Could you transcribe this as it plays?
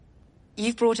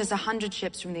You've brought us 100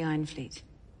 ships from the Iron Fleet,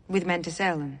 with men to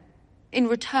sail them. In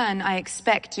return, I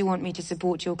expect you want me to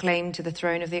support your claim to the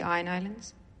throne of the Iron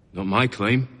Islands? Not my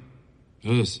claim.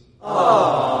 Hers.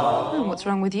 Oh, what's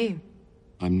wrong with you?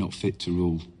 I'm not fit to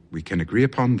rule. We can agree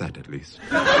upon that, at least.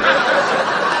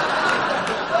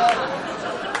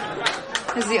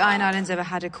 Has the Iron Islands ever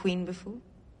had a queen before?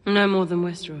 No more than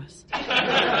Westeros.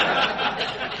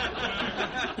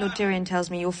 Lord Tyrion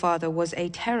tells me your father was a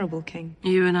terrible king.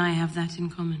 You and I have that in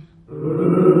common.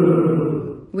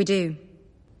 We do.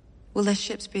 Will their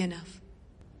ships be enough?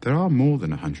 There are more than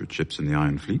 100 ships in the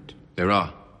Iron Fleet. There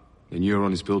are. And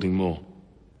Euron is building more.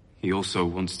 He also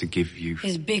wants to give you...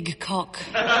 His big cock.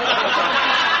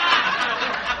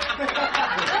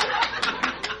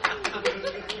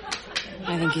 I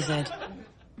think he said.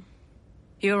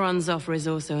 Euron's offer is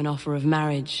also an offer of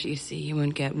marriage. You see, you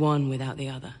won't get one without the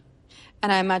other.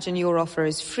 And I imagine your offer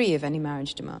is free of any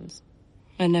marriage demands.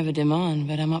 I never demand,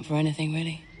 but I'm up for anything,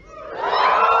 really.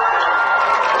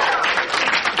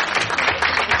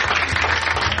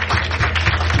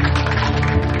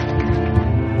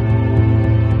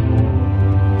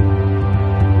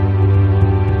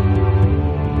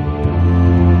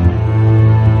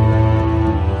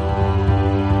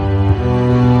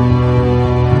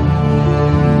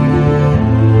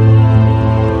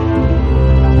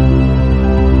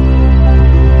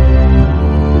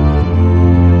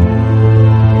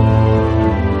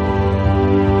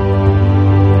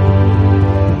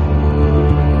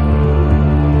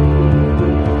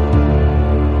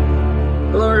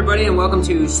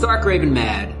 To Stark Raven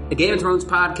Mad, a Game of Thrones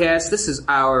podcast. This is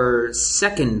our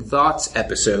second thoughts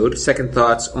episode. Second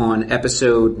thoughts on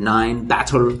episode 9,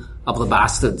 Battle of the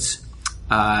Bastards.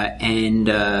 I'm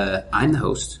the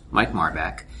host, Mike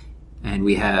Marbach. And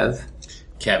we have...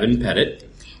 Kevin Pettit.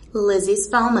 Lizzie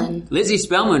Spellman. Lizzie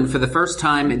Spellman for the first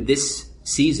time in this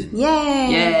season.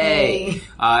 Yay!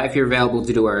 If you're available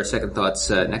to do our second thoughts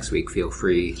next week, feel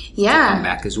free to come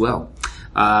back as well.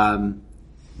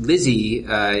 Lizzie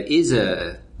is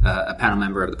a panel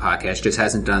member of the podcast, just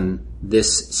hasn't done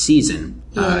this season.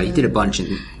 You did a bunch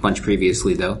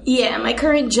previously, though. Yeah, my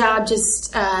current job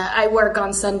just, I work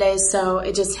on Sundays, so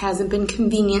it just hasn't been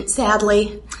convenient,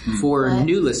 sadly. For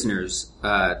new listeners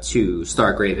to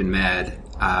Stark Raven Mad,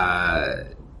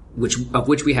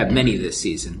 which we have many this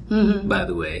season, by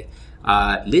the way,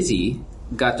 Lizzie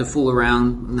got to fool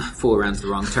around. Fool around's the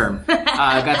wrong term.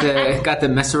 Got to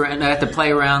mess around. Got to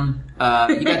play around.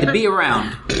 You got to be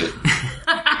around.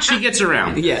 She gets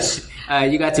around. Yes.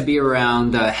 You got to be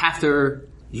around Hafthor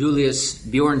Julius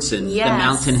Bjornsson, the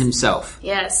Mountain himself.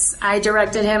 Yes, I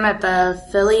directed him at the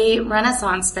Philly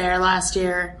Renaissance Fair last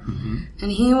year,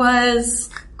 and he was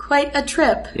quite a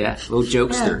trip. Yeah, little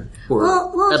jokester, or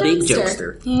little a big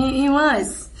jokester. He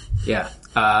was. Yeah,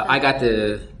 I got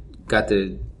to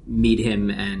meet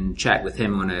him and chat with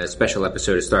him on a special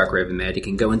episode of Stark Raven Mad. You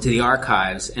can go into the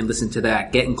archives and listen to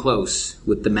that, Getting Close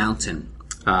with the Mountain.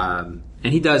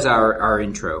 And he does our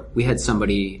intro. We had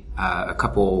somebody a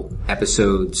couple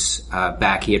episodes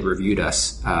back, he had reviewed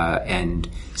us and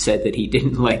said that he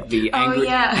didn't like the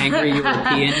angry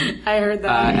European I heard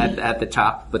that. at the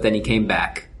top, but then he came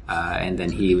back and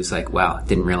then he was like, wow,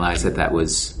 didn't realize that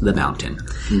was the Mountain.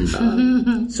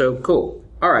 So cool.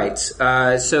 All right,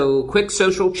 so quick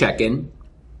social check-in.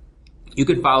 You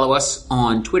can follow us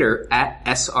on Twitter at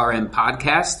SRM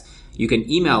Podcast. You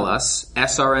can email us,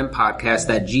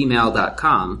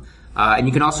 srmpodcast@gmail.com. And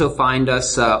you can also find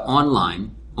us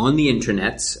online, on the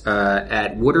internet,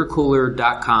 at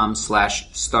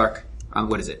watercooler.com/Stark...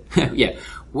 what is it? Yeah,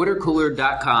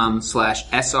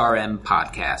 watercooler.com/SRM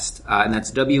Podcast. And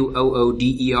that's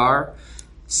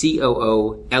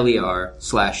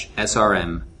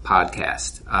WOODERCOOLER/SRM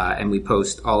Podcast. And we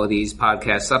post all of these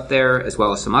podcasts up there, as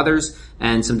well as some others,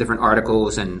 and some different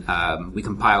articles, and we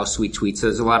compile sweet tweets. So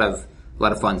there's a lot of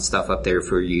fun stuff up there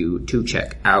for you to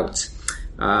check out.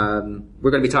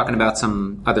 We're going to be talking about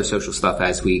some other social stuff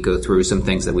as we go through some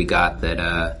things that we got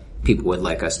that people would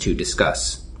like us to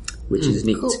discuss, which is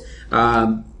neat. Cool.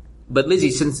 But Lizzie,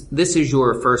 since this is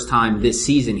your first time this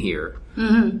season here,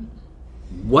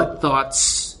 what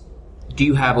thoughts do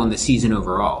you have on the season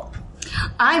overall?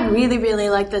 I really, really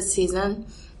like this season.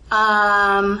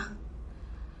 I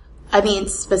mean,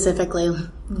 specifically,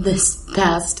 this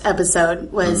past episode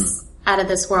was out of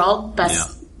this world.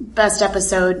 Best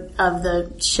episode of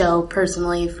the show,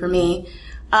 personally, for me.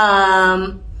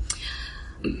 The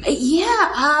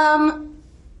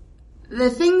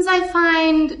things I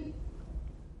find,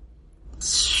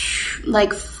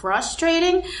 like,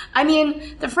 frustrating. I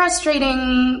mean, the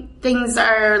frustrating things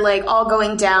are, like, all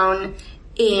going down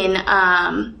in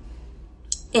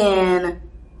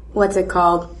what's it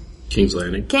called? King's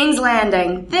Landing. King's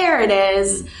Landing. There it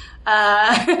is.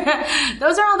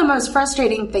 Those are all the most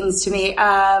frustrating things to me.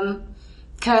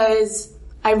 'Cause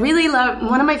I really love,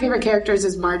 one of my favorite characters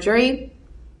is Marjorie.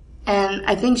 And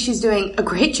I think she's doing a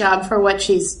great job for what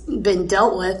she's been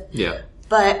dealt with. Yeah.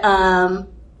 But,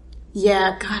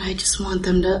 yeah, God, I just want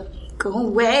them to go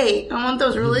away. I want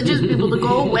those religious people to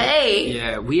go away.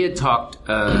 Yeah, we had talked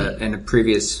in the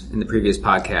previous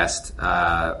podcast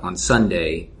on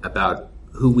Sunday about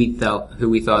who we thought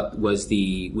would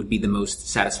be the most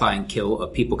satisfying kill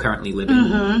of people currently living.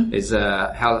 Mm-hmm. Is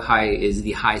how high is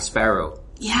the High Sparrow?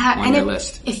 Yeah, on and your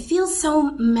list? It feels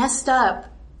so messed up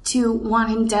to want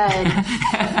him dead.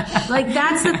 Like,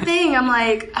 that's the thing. I'm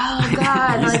like, oh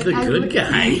God. He's like, the good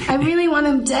guy. I really want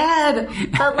him dead.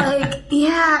 But like,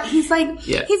 yeah, he's like,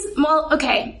 he's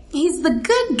the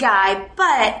good guy,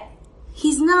 but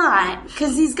he's not.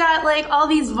 'Cause he's got like all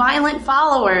these violent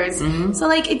followers. Mm-hmm. So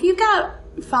like, if you got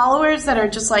followers that are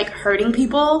just like hurting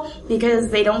people because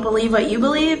they don't believe what you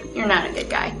believe, you're not a good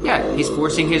guy. Yeah, he's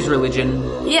forcing his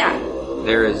religion. Yeah.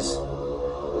 There is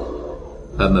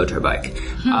a motorbike.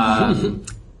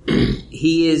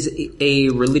 He is a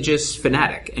religious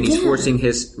fanatic, and he's forcing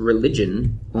his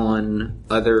religion on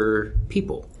other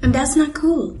people. And that's not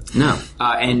cool. No.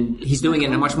 And he's doing it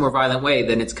in a much more violent way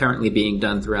than it's currently being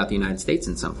done throughout the United States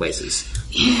in some places.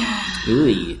 Yeah.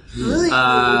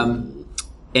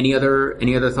 Any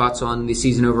other thoughts on the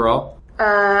season overall?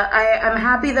 I'm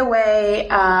happy the way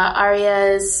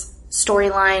Arya's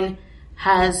storyline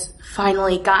has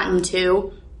finally gotten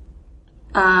to.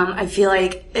 I feel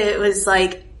like it was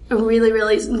like a really,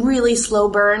 really, really slow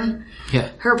burn. Yeah.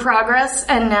 Her progress,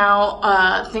 and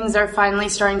now things are finally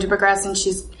starting to progress, and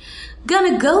she's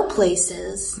gonna go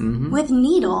places with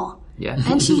Needle. Yeah.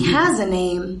 And she has a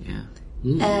name. Yeah.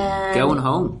 And Going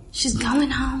home. She's going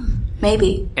home.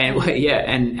 Maybe. And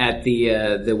and at the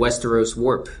Westeros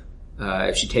Warp,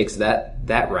 if she takes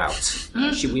that route,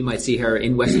 we might see her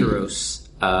in Westeros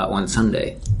on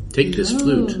Sunday. Take this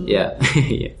flute. Yeah.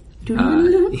 Yeah.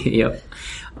 Yep.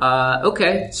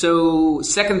 Okay, so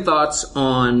second thoughts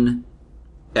on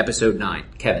episode 9.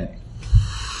 Kevin.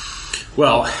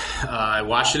 Well, I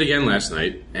watched it again last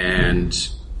night, and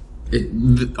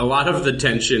a lot of the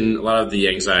tension, a lot of the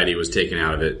anxiety was taken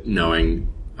out of it, knowing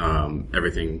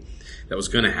everything that was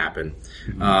going to happen.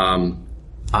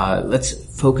 Let's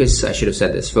focus, I should have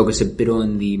said this, focus a bit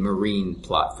on the Marine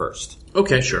plot first.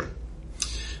 Okay, sure.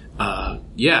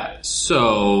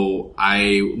 So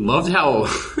I loved how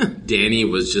Dany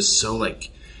was just so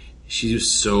like, she was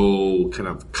so kind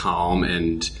of calm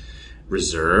and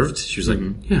reserved. She was like,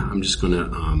 yeah, I'm just gonna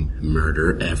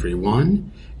murder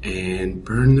everyone and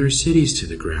burn their cities to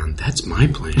the ground. That's my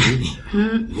plan.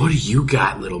 What do you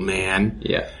got, little man?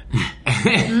 Yeah.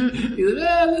 He's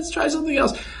like, let's try something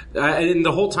else. And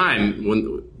the whole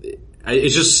time,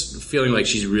 it's just feeling like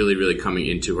she's really, really coming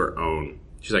into her own.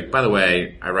 She's like, by the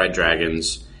way, I ride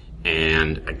dragons,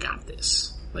 and I got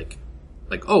this. Like,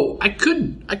 oh, I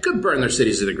could burn their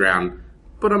cities to the ground,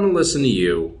 but I'm gonna listen to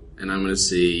you, and I'm gonna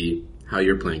see how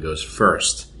your plan goes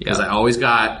first. Because I always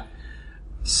got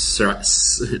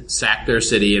sack their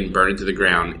city and burn it to the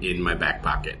ground in my back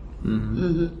pocket.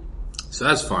 So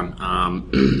that's fun.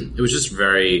 It was just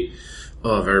very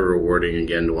rewarding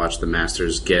again to watch the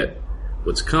Masters get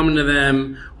what's coming to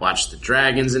them, watch the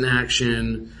dragons in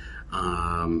action.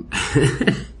 And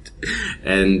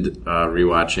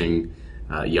rewatching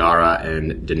Yara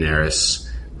and Daenerys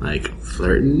like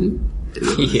flirting.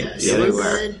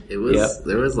 It was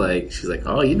there was like, she's like,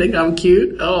 oh, you think I'm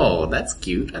cute? Oh, that's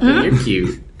cute. I think you're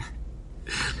cute.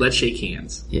 Let's shake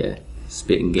hands. Yeah,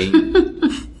 spitting game.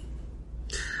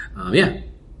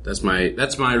 That's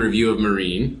my review of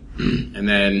Marine. And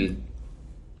then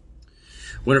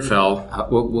Winterfell.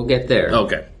 We'll get there.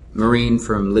 Okay. Marine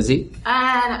from Lizzie.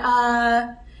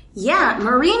 And,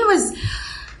 Marine was,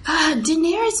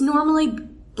 Daenerys normally,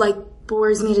 like,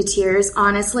 bores me to tears,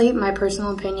 honestly, my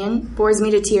personal opinion, bores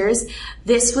me to tears.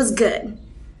 This was good.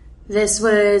 This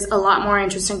was a lot more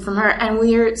interesting from her, and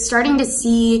we're starting to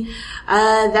see,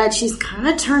 that she's kind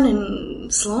of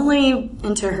turning slowly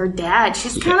into her dad.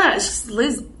 She's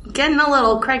getting a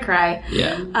little cry.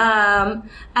 Yeah.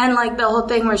 And like the whole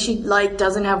thing where she like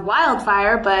doesn't have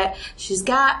wildfire, but she's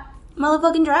got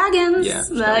motherfucking dragons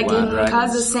that can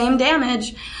cause the same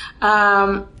damage.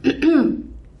 And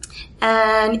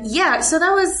yeah, so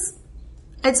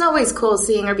it's always cool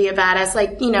seeing her be a badass.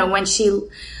 Like, you know, when she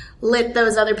lit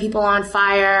those other people on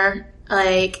fire,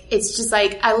 like, it's just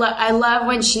like, I love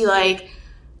when she like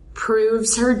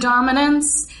proves her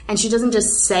dominance, and she doesn't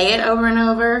just say it over and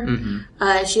over.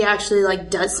 She actually like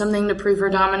does something to prove her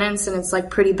dominance, and it's like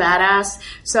pretty badass.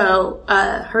 So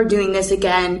her doing this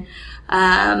again,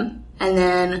 and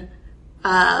then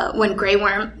when Grey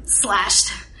Worm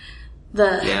slashed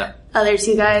the other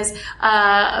two guys,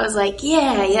 I was like,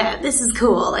 yeah, this is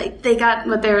cool. Like they got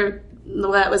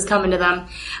what was coming to them.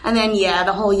 And then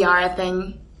the whole Yara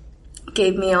thing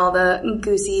gave me all the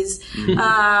goosies.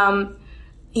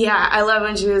 I love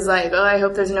when she was like, I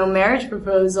hope there's no marriage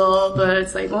proposal, but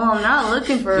it's like, well, I'm not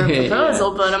looking for a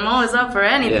proposal, but I'm always up for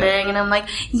anything. And I'm like,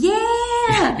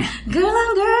 girl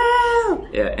on girl.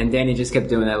 Yeah, and Danny just kept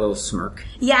doing that little smirk.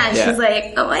 Yeah, and she's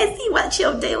like, I see what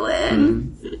you're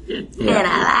doing. And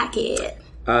I like it.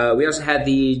 We also had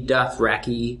the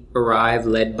Dothraki arrive,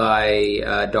 led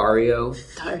by Dario,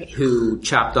 who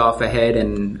chopped off a head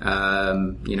and,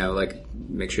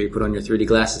 make sure you put on your 3D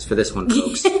glasses for this one,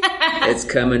 folks. It's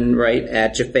coming right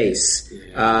at your face.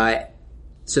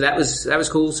 So that was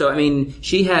cool. So, I mean,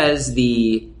 she has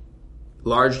the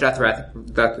large Dothraki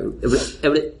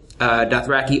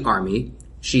army.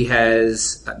 She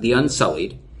has the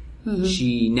Unsullied.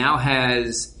 She now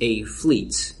has a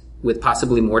fleet with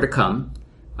possibly more to come.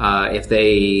 If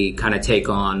they kind of take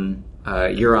on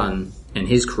Euron and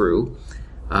his crew.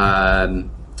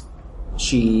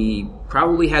 She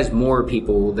probably has more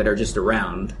people that are just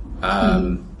around.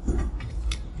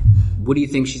 What do you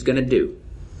think she's going to do?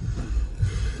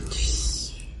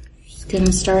 She's going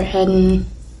to start heading...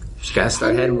 She's got to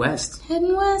start heading west.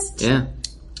 Heading west? Yeah.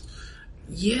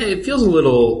 Yeah, it feels a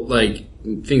little like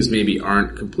things maybe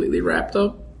aren't completely wrapped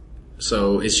up.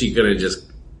 So is she going to just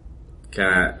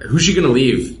kind of... Who's she going to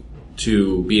leave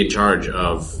to be in charge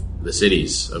of the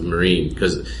cities of Meereen?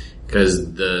 Because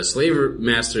the slave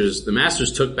masters, the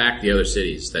masters took back the other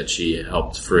cities that she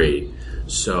helped free.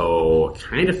 So I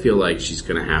kind of feel like she's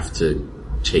going to have to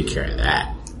take care of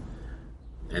that.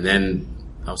 And then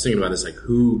I was thinking about this, like,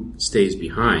 who stays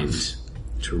behind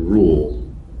to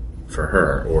rule for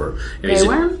her? Or Grey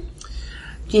Worm?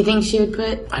 Do you think she would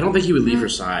put... I don't think he would leave her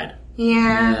side.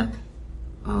 Yeah.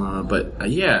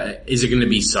 Is it going to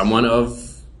be someone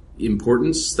of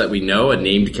importance that we know, a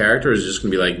named character? Or is it just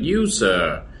going to be like, you,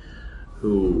 sir,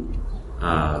 whose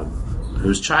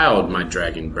child my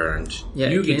dragon burned? Yeah,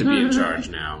 you get to be in charge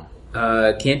now.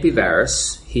 Can't be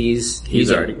Varys.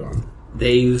 He's already gone.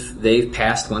 They've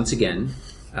passed once again.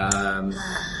 Varys.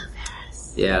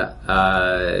 Yeah.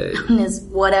 On his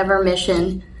whatever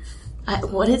mission.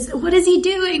 What is he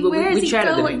doing? Where is he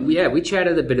going? We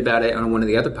chatted a bit about it on one of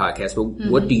the other podcasts, but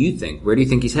what do you think? Where do you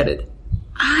think he's headed?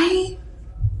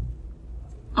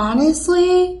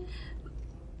 Honestly,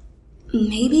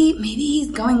 maybe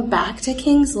he's going back to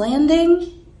King's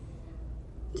Landing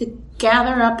to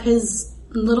gather up his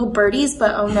little birdies,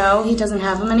 but oh no, he doesn't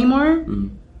have them anymore.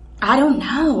 I don't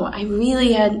know. I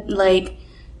really had, like,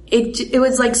 it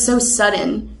was like so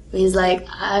sudden. He's like,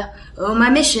 my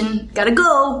mission, gotta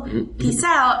go, peace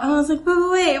out. I was like,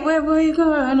 wait, where are you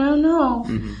going? I don't know.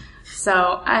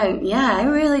 So, I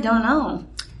really don't know.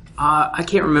 I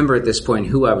can't remember at this point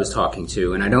who I was talking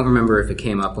to, and I don't remember if it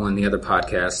came up on the other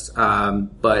podcast,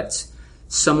 but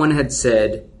someone had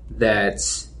said that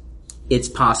it's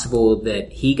possible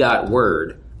that he got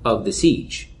word of the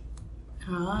siege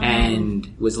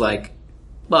and was like,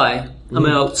 bye, I'm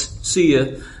out, see ya.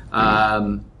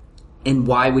 And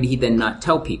why would he then not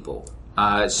tell people?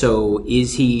 So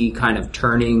is he kind of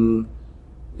turning,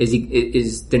 is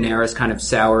Daenerys kind of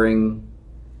souring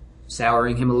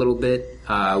him a little bit,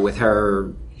 with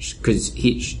her, cause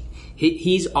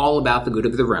he's all about the good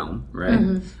of the realm,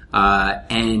 right?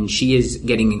 And she is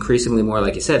getting increasingly more,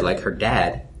 like you said, like her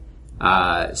dad.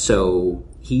 So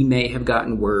he may have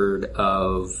gotten word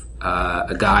of,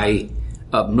 a guy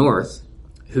up north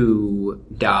who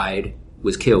died,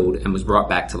 was killed, and was brought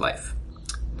back to life.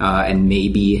 And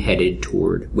maybe headed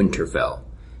toward Winterfell,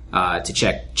 to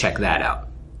check that out.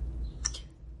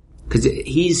 Cause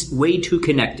he's way too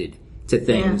connected to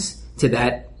things, to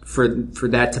that, for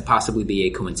that to possibly be a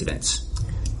coincidence.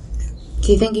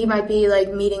 Do you think he might be,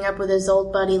 like, meeting up with his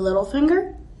old buddy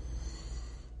Littlefinger?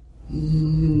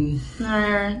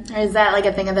 Or is that, like,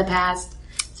 a thing of the past?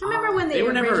 So remember when they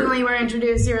originally were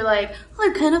introduced, you were like,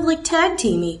 they're kind of, like, tag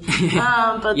teamy.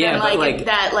 But then, like,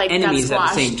 that, like, enemies got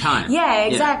squashed. at the same time. Yeah,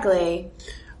 exactly.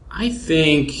 I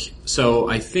think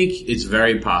it's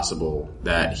very possible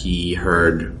that he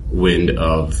heard wind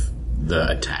of the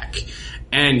attack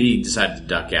and he decided to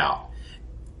duck out.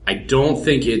 I don't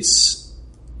think it's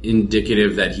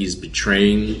indicative that he's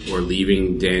betraying or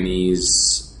leaving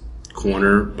Dany's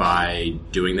corner by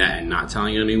doing that and not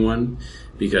telling anyone.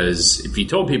 Because if he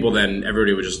told people, then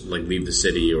everybody would just like leave the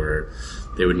city, or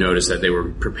they would notice that they were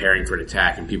preparing for an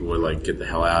attack, and people would like get the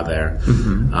hell out of there.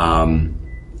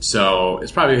 So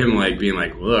it's probably him like being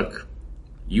like, look,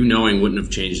 you knowing wouldn't have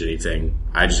changed anything.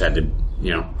 I just had to,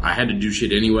 I had to do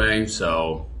shit anyway.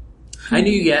 So I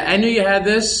knew you had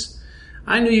this.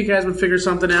 I knew you guys would figure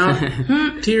something out.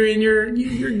 Tyrion,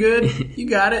 you're good. You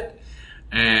got it.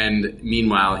 And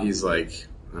meanwhile, he's like,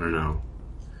 I don't know.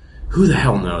 Who the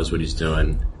hell knows what he's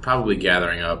doing? Probably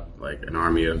gathering up like an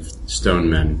army of stone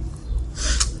men.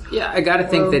 Yeah, I gotta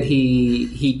think that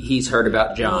he's heard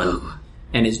about Jon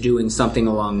and is doing something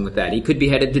along with that. He could be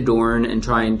headed to Dorne and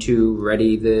trying to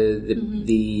ready the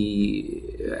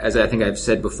as I think I've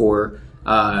said before,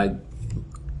 working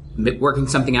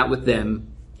something out with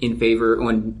them in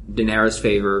Daenerys'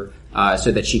 favor, so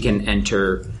that she can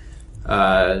enter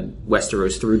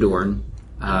Westeros through Dorne.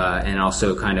 And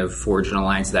also kind of forge an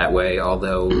alliance that way,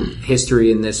 although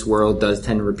history in this world does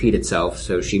tend to repeat itself,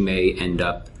 so she may end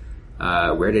up,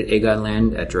 where did Aegon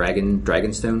land? At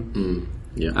Dragonstone?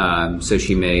 Yeah. So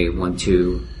she may want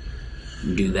to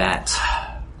do that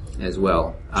as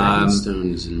well.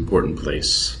 Dragonstone is an important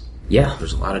place. Yeah.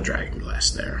 There's a lot of dragon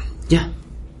glass there. Yeah.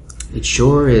 It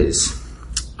sure is.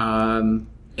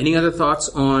 Any other thoughts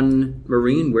on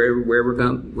Meereen? Where we're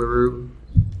going?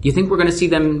 You think we're going to see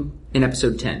them in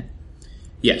episode 10?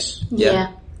 Yes.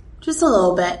 Yeah. Just a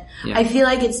little bit. Yeah. I feel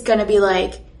like it's gonna be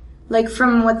like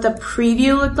from what the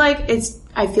preview looked like,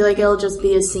 I feel like it'll just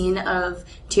be a scene of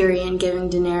Tyrion giving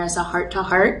Daenerys a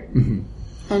heart-to-heart. And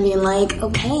being like,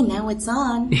 okay, now it's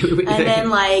on. And then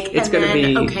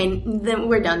then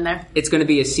we're done there. It's going to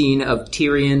be a scene of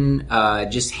Tyrion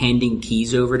just handing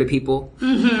keys over to people.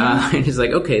 And he's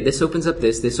like, okay, this opens up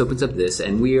this opens up this,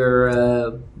 and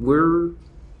we'll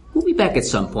be back at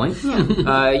some point.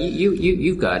 Yeah.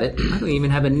 You've got it. I don't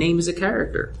even have a name as a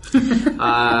character. Yeah,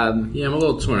 I'm a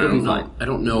little torn. I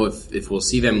don't know if we'll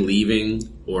see them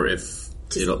leaving, or if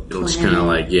it'll just kind of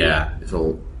like,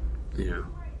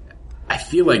 I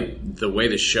feel like the way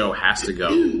the show has to go,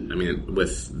 I mean,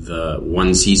 with the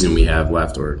one season we have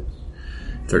left, or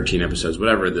 13 episodes,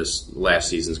 whatever this last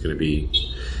season's going to be,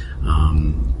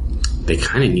 they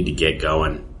kind of need to get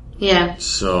going. Yeah.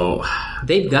 So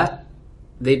they're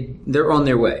on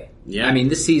their way. Yeah. I mean,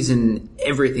 this season,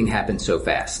 everything happened so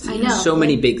fast. I know. So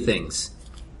many big things.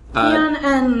 Theon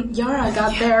and Yara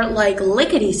got their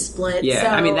lickety split. Yeah, so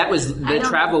I mean, the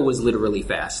travel was literally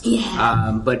fast.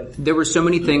 Yeah. But there were so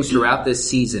many things throughout this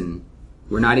season,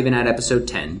 we're not even at episode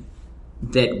 10,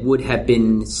 that would have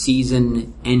been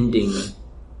season-ending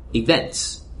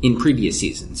events in previous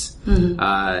seasons.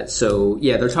 So,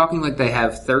 yeah, they're talking like they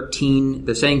have 13,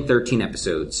 they're saying 13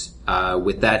 episodes,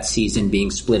 with that season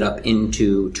being split up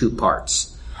into 2 parts.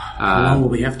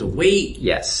 We have to wait.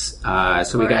 Yes.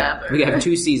 So we have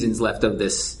 2 seasons left of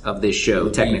this show,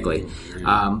 technically.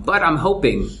 But I'm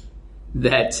hoping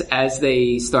that as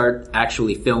they start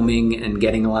actually filming and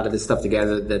getting a lot of this stuff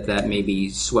together, that maybe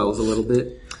swells a little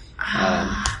bit.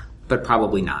 But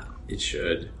probably not. It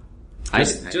should.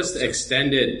 Just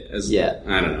extend it as,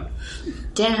 I don't know.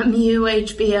 Damn you,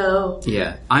 HBO.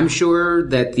 Yeah. I'm sure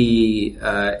that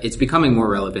it's becoming more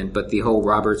relevant, but the whole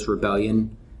Robert's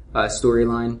Rebellion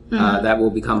storyline, that will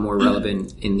become more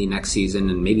relevant in the next season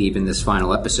and maybe even this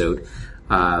final episode.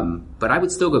 But I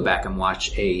would still go back and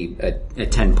watch a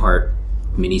 10-part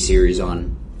miniseries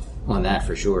on that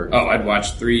for sure. Oh, I'd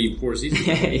watch 3-4 seasons.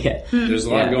 Yeah. There's a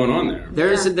lot going on there.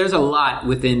 There's a lot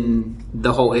within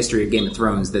the whole history of Game of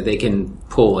Thrones that they can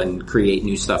pull and create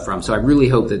new stuff from. So I really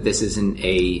hope that this isn't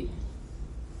going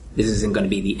to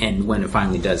be the end when it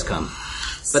finally does come.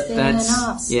 But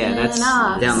that's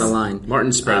down the line.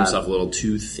 Martin spread himself a little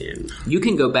too thin. You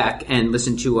can go back and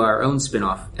listen to our own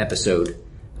spin-off episode.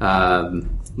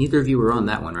 Neither of you were on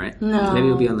that one, right? No. Maybe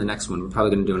we'll be on the next one. We're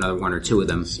probably going to do another 1 or 2 of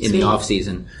them in the off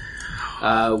season.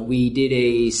 We did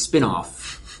a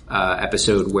spin-off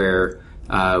episode where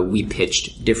we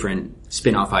pitched different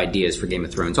spin-off ideas for Game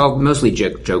of Thrones, all mostly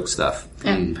joke stuff.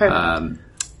 Perfect.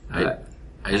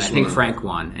 I think Frank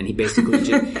won, and he basically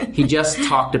just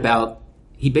talked about.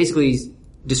 He basically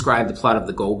described the plot of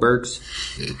the Goldbergs,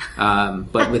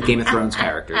 but with Game of Thrones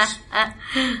characters. I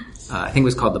think it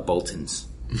was called the Boltons.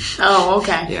 Oh,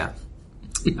 okay. Yeah.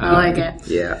 I like it.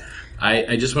 Yeah.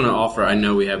 I just want to offer, I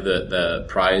know we have the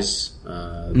prize,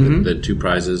 the 2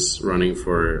 prizes running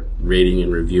for rating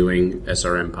and reviewing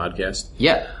SRM podcast.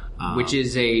 Yeah. Which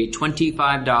is a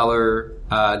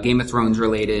 $25 Game of Thrones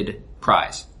related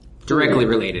prize. Directly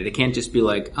related. It can't just be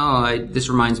like, this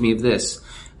reminds me of this.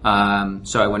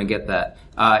 So I want to get that.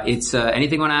 It's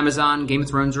anything on Amazon, Game of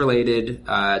Thrones related,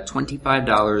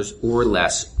 $25 or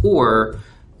less, or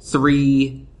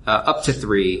up to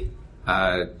three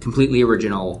completely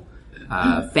original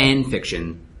fan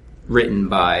fiction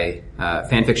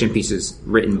pieces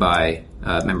written by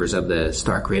members of the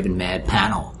Stark Raven Mad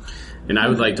panel. And I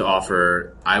would like to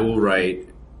offer, I will write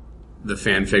the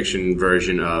fan fiction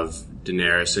version of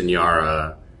Daenerys and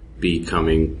Yara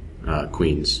becoming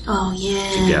queens. Oh,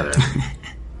 yeah. Together.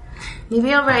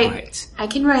 Maybe I'll write, Right. I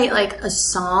can write like a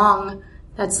song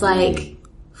that's like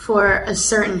for a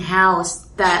certain house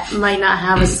that might not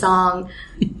have a song.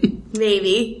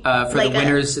 Maybe. For like the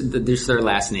winners, just their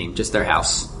last name, just their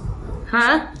house.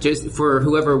 Huh? Just for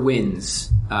whoever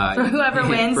wins. For whoever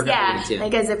wins, for whoever yeah. wins, yeah.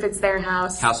 Like as if it's their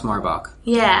house. House Marbach.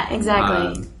 Yeah,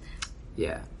 exactly.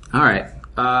 Yeah. All right.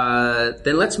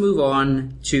 Then let's move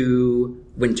on to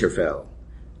Winterfell.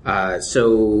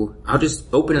 So I'll just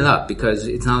open it up because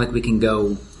it's not like we can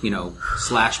go,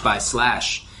 slash by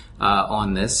slash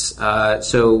on this.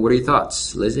 So what are your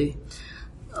thoughts, Lizzie?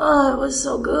 Oh, it was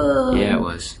so good. Yeah, it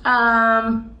was.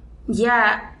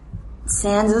 Yeah.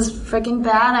 Sansa's freaking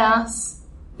badass.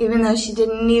 Even though she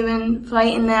didn't even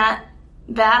fight in that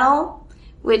battle,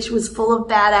 which was full of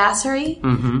badassery,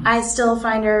 I still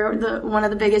find her one of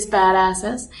the biggest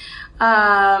badasses.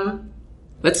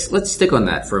 Let's stick on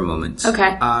that for a moment.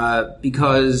 Okay.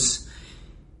 Because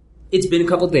it's been a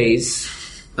couple days,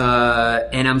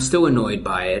 and I'm still annoyed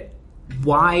by it.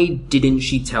 Why didn't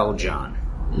she tell Jon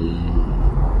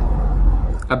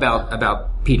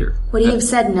about Peter? Would he have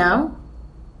said no?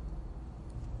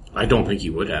 I don't think he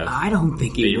would have. I don't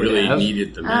think he They would really have.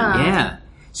 needed the men. Yeah.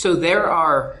 So there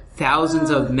are thousands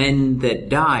of men that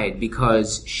died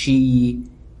because she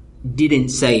didn't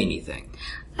say anything.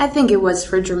 I think it was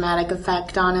for dramatic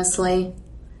effect, honestly.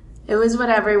 It was what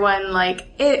everyone,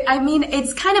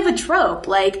 it's kind of a trope.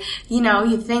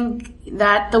 You think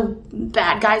that the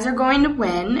bad guys are going to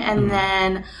win, and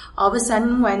then all of a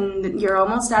sudden, when you're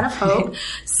almost out of hope,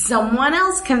 someone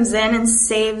else comes in and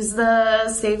saves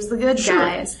the good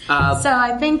guys. So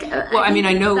I think,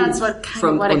 I know that's what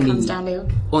it comes down to.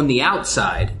 On the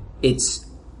outside, it's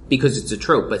because it's a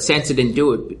trope, but Sansa didn't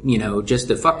do it, just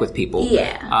to fuck with people.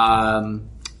 Yeah.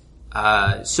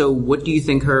 So what do you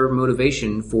think her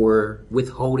motivation for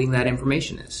withholding that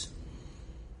information is?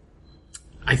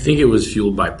 I think it was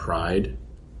fueled by pride.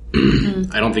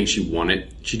 I don't think she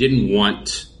wanted. She didn't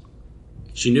want.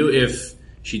 She knew if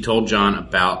she told Jon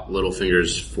about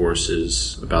Littlefinger's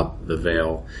forces, about the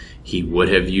Vale, he would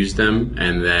have used them,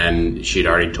 and then she'd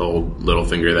already told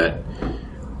Littlefinger that,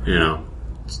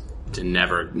 to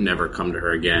never come to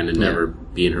her again and never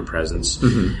be in her presence.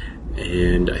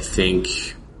 And I think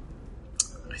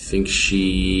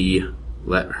she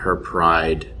let her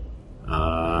pride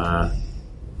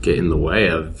get in the way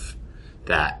of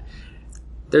that.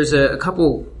 There's a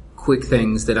couple quick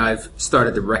things that I've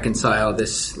started to reconcile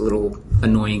this little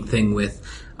annoying thing with,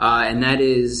 and that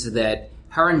is that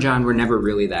her and Jon were never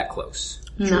really that close.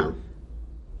 No.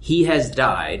 He has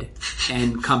died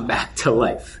and come back to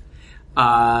life.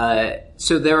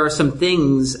 So there are some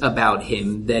things about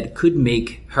him that could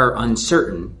make her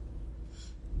uncertain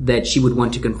that she would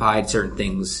want to confide certain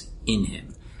things in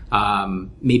him.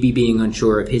 Maybe being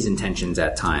unsure of his intentions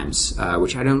at times,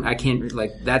 which I can't,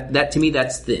 that to me,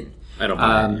 that's thin. I don't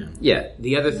buy it, yeah.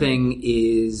 The other thing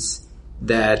is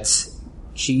that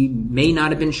she may not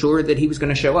have been sure that he was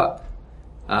going to show up.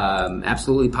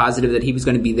 Absolutely positive that he was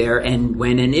going to be there and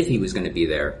when and if he was going to be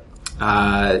there.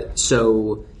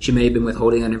 So she may have been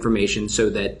withholding that information so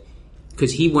that,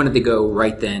 because he wanted to go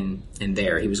right then and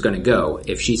there. He was going to go.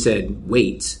 If she said,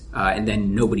 wait, and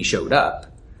then nobody showed up,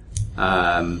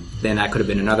 then that could have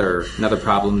been another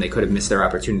problem. They could have missed their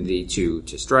opportunity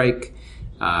to strike.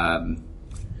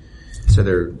 So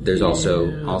there's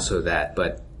also that.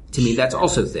 But to me, that's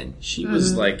also thin. She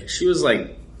was kind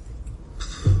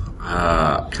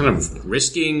of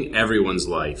risking everyone's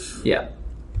life. Yeah.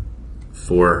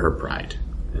 For her pride.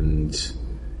 And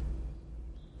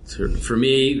for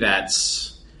me,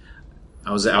 that's,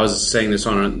 I was saying this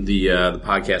on the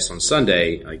podcast on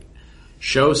Sunday,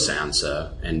 show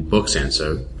Sansa and book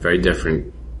Sansa, very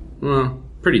different,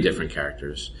 pretty different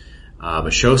characters.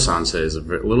 But show Sansa is a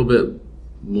little bit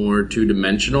more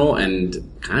two-dimensional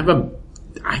and kind of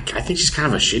I think she's kind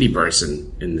of a shitty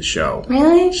person in the show.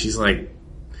 Really? She's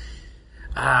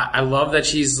I love that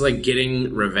she's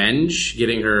getting revenge,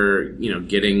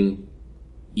 getting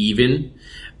even.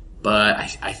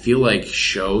 But I feel like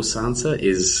show Sansa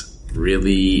is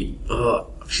really,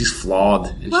 she's flawed,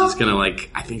 and she's gonna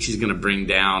I think she's gonna bring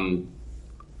down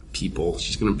people.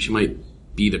 She might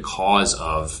be the cause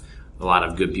of a lot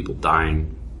of good people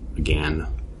dying again.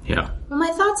 Yeah. Well,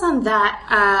 my thoughts on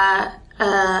that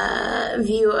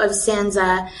view of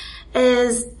Sansa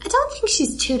is I don't think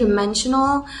she's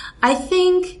two-dimensional. I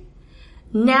think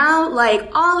now,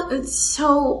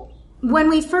 so when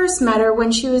we first met her,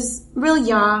 when she was real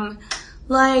young,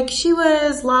 she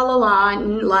was la,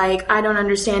 and I don't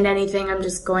understand anything, I'm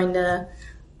just going to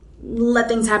let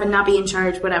things happen, not be in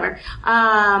charge, whatever.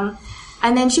 And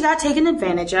then she got taken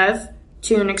advantage of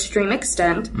to an extreme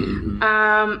extent. Mm-hmm.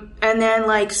 And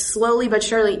then slowly but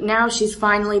surely, now she's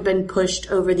finally been pushed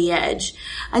over the edge.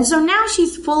 And so now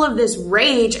she's full of this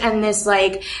rage and this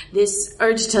this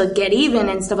urge to get even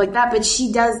and stuff like that, but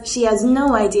she has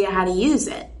no idea how to use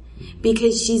it.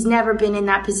 Because she's never been in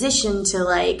that position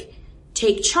to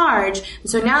take charge.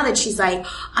 So now that she's I'm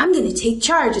gonna take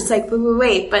charge, it's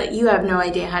wait, but you have no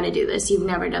idea how to do this. You've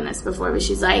never done this before. But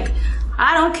she's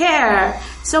I don't care.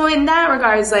 So in that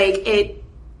regards, it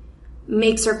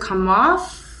makes her come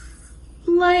off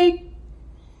I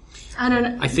don't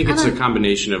know. I think it's a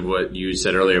combination of what you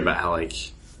said earlier about how I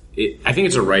think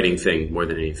it's a writing thing more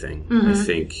than anything. Mm-hmm. I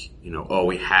think,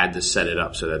 we had to set it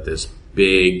up so that this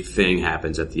big thing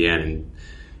happens at the end.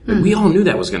 And we all knew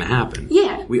that was going to happen.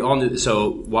 Yeah. We all knew.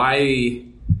 So why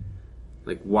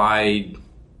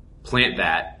plant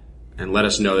that and let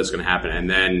us know that's going to happen and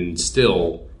then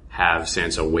still have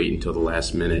Sansa wait until the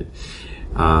last minute?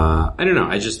 I don't know.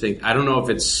 I just think, I don't know if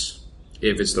it's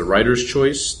the writer's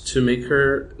choice to make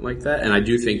her like that. And I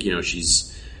do think,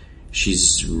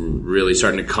 she's really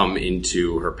starting to come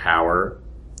into her power.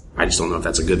 I just don't know if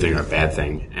that's a good thing or a bad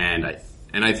thing. And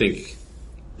I think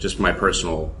just my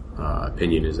personal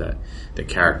opinion is that the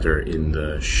character in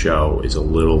the show is a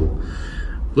little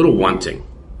wanting.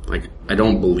 I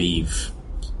don't believe.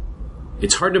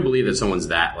 It's hard to believe that someone's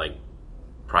that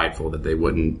prideful that they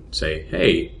wouldn't say,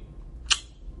 "Hey,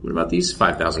 what about these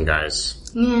 5,000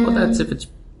 guys?" Yeah. Well,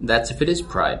 that's if it is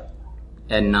pride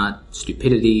and not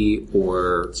stupidity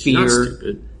or fear. Not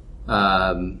stupid.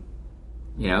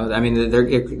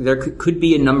 There could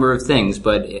be a number of things,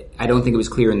 but I don't think it was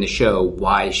clear in the show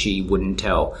why she wouldn't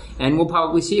tell. And we'll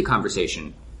probably see a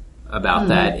conversation about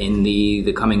that in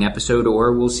the coming episode,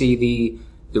 or we'll see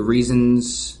the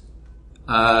reasons,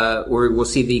 or we'll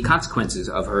see the consequences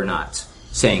of her not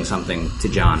saying something to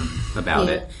Jon about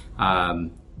it.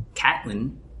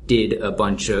 Catelyn did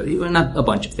not a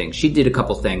bunch of things. She did a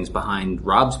couple things behind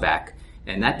Robb's back,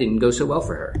 and that didn't go so well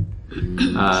for her.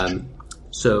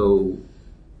 So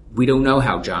we don't know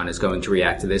how Jon is going to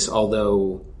react to this,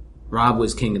 although Robb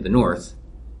was King of the North.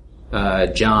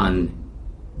 Jon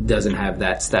doesn't have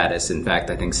that status. In fact,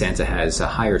 I think Sansa has a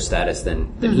higher status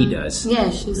than he does. Yeah,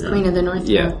 she's Queen of the North.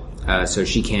 Yeah. So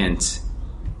she can't,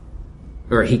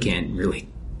 or he can't really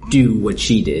do what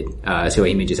she did. So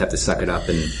he may just have to suck it up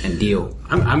and deal.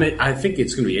 I think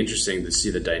it's going to be interesting to see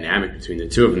the dynamic between the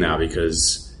two of them now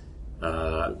because,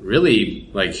 really,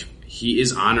 he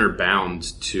is honor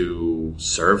bound to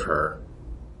serve her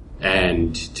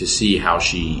and to see how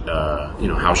she,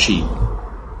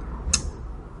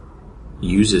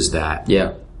 uses that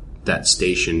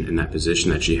station and that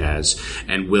position that she has.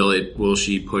 And will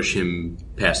she push him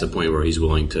past the point where he's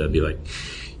willing to be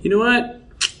you know what?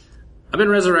 I've been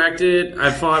resurrected.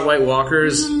 I fought White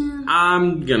Walkers.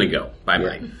 I'm gonna go.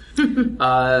 Bye-bye.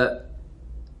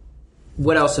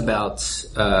 What else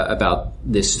about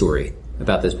this story?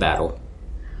 About this battle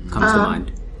comes to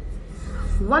mind?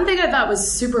 One thing I thought was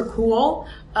super cool,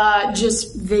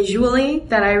 just visually,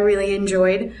 that I really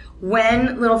enjoyed,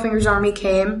 when Littlefinger's army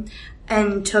came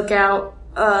and took out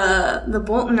the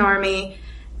Bolton army.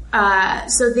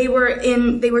 So they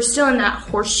were still in that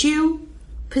horseshoe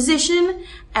position,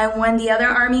 and when the other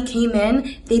army came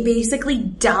in, they basically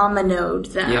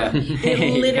dominoed them. Yeah.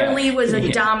 It literally was a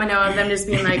domino of them just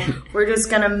being we're just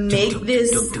gonna make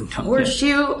this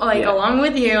horseshoe along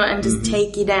with you and just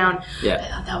take you down. Yeah. I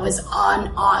thought that was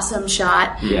an awesome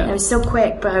shot. Yeah. It was so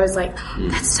quick, but I was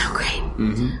that's so great.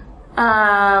 Mm-hmm.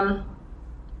 I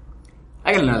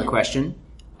got another question.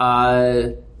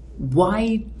 Why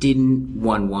didn't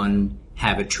 1-1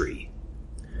 have a tree?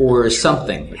 Or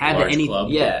something. Have any club?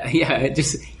 Yeah,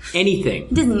 just anything.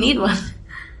 He didn't need one.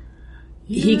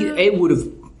 It would have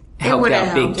helped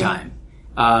out big time.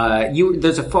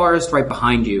 There's a forest right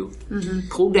behind you. Mm-hmm.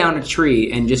 Pull down a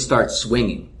tree and just start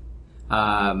swinging.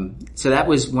 So that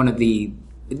was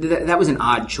that was an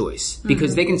odd choice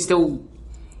because they can still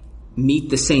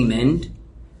meet the same end.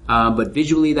 But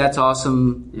visually that's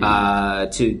awesome,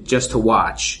 to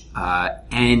watch.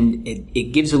 And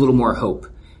it gives a little more hope.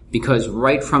 Because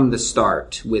right from the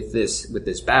start with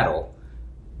this battle,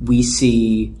 we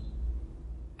see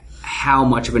how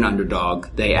much of an underdog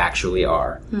they actually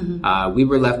are. We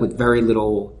were left with very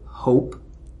little hope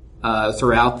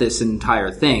throughout this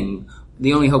entire thing.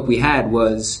 The only hope we had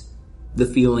was the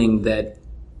feeling that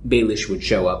Baelish would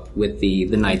show up with the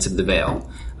Knights of the Vale.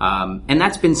 And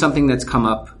that's been something that's come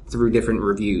up through different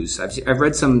reviews. I've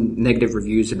read some negative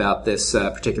reviews about this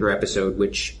particular episode,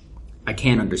 which I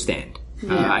can't understand.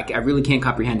 I really can't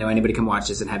comprehend how anybody can watch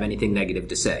this and have anything negative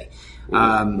to say.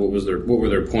 What were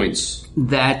their points?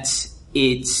 That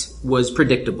it was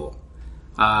predictable.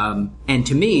 And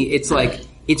to me, it's like,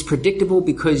 it's predictable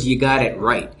because you got it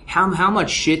right. How much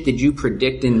shit did you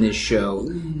predict in this show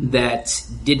that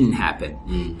didn't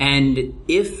happen? And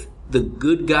if the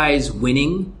good guys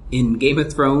winning in Game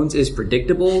of Thrones is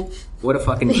predictable, what a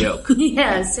fucking joke.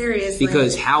 Yeah, seriously.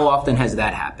 Because how often has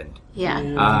that happened?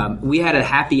 Yeah. We had a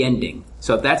happy ending.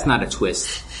 So if that's not a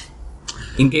twist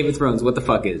in Game of Thrones, what the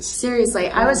fuck is? Seriously,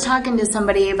 I was talking to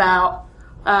somebody about,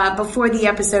 before the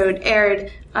episode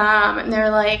aired, and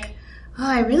they're like, oh,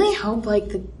 I really hope, like,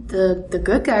 the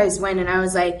good guys win. And I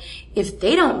was like, if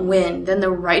they don't win, then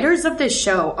the writers of this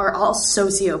show are all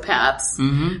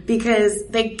sociopaths. Because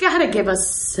they gotta give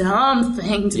us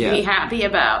something to be happy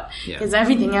about. Because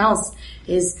everything else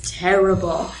is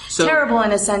terrible. So, terrible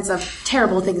in a sense of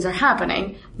terrible things are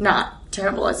happening, not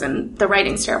terrible as in the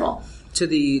writing's terrible. To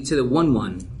the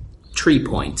 1-1 tree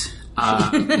point.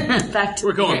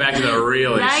 We're going back to the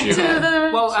real issue.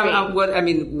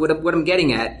 What I'm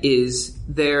getting at is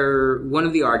one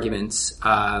of the arguments.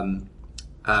 One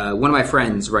of my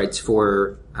friends writes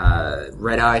for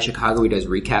Red Eye Chicago. He does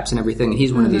recaps and everything, and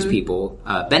he's one of these people.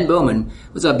 Ben Bowman,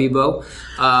 what's up, Bebo?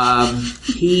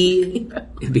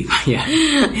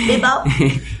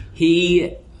 Bebo.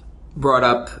 He brought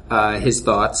up his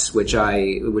thoughts, which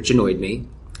annoyed me.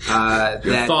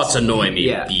 Your thoughts annoy me,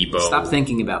 Bebo. Stop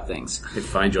thinking about things. I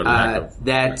find you on the back of...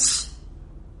 That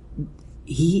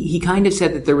he kind of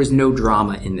said that there was no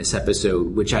drama in this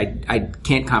episode, which I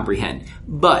can't comprehend.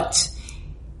 But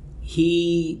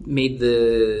he made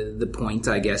the point,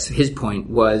 I guess, his point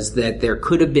was that there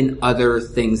could have been other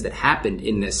things that happened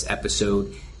in this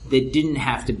episode that didn't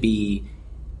have to be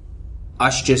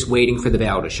us just waiting for the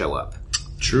Vale to show up.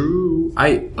 True.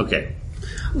 Okay.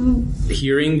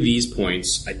 Hearing these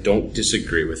points, I don't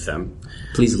disagree with them.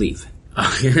 Please leave.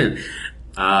 But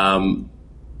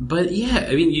yeah,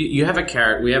 I mean, you have a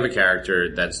character. We have a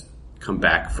character that's come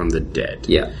back from the dead.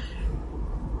 Yeah.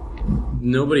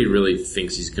 Nobody really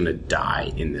thinks he's going to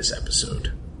die in this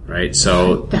episode, right?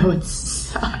 So that would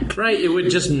suck. Right? It would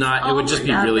just not. It would just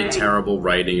be really terrible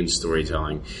writing and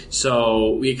storytelling.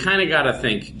 So we kind of got to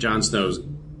think Jon Snow's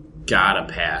got to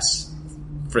pass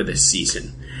for this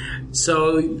season.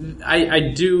 So I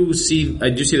do see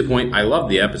the point. I love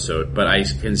the episode, but I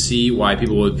can see why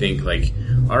people would think like,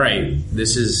 all right,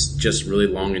 this is just really a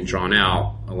long and drawn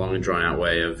out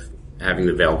way of having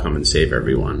the Vale come and save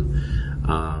everyone.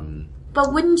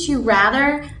 But wouldn't you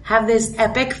rather have this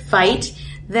epic fight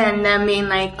than them being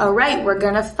like, all right, we're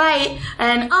gonna fight,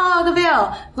 and the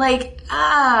Vale, like,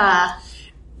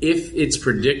 If it's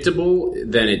predictable,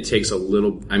 then it takes a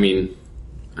little. I mean,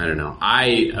 I don't know.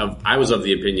 I was of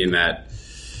the opinion that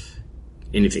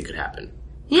anything could happen.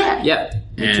 Yeah. Yeah.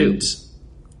 And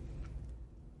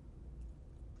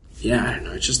yeah, I don't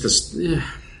know. It's just this. Yeah.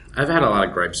 I've had a lot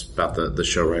of gripes about the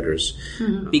show writers.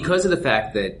 Because of the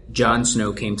fact that Jon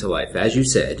Snow came to life, as you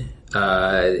said,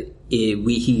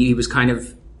 he was kind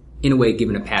of, in a way,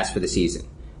 given a pass for the season.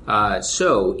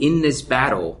 So, in this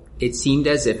battle, it seemed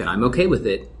as if, and I'm okay with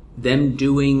it, them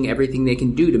doing everything they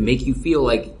can do to make you feel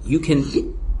like he can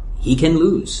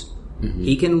lose. Mm-hmm.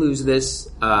 He can lose this.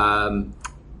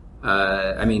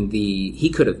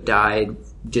 He could have died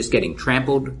just getting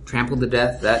trampled to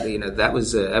death. That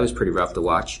was pretty rough to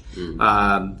watch.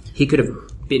 He could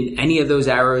have been, any of those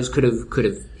arrows could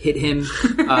have hit him.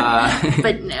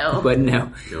 But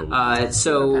no.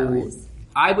 So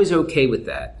I was okay with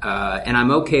that. And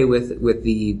I'm okay with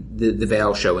the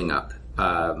Vale showing up.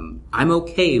 I'm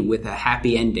okay with a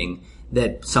happy ending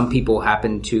that some people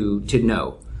happen to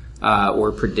know,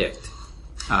 or predict.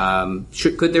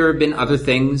 Could there have been other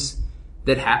things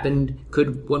that happened?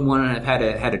 Could one have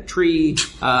had a tree,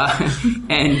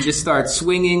 and just start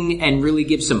swinging and really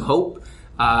give some hope?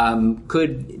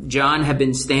 Could Jon have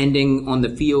been standing on the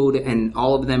field and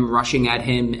all of them rushing at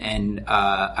him and,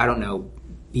 I don't know,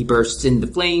 he bursts into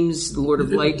flames, the Lord of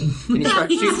Light, and he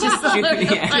starts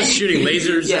shooting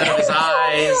lasers out of his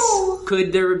eyes.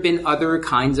 Could there have been other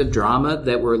kinds of drama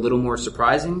that were a little more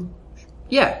surprising?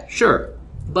 Yeah, sure.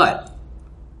 But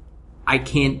I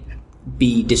can't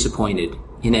be disappointed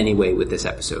in any way with this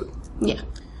episode. Yeah.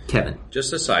 Kevin.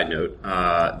 Just a side note,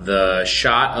 the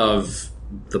shot of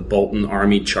the Bolton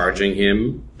army charging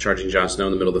Jon Snow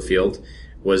in the middle of the field,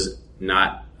 was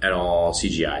not at all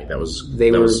CGI. That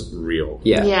was real.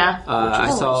 Yeah. Yeah.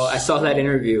 I saw that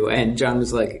interview, and John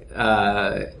was like, it's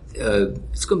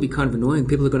going to be kind of annoying.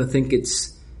 People are going to think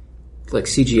it's like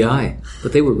CGI,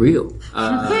 but they were real.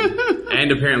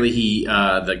 And apparently he,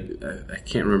 I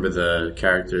can't remember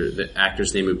the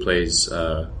actor's name who plays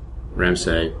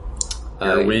Ramsay.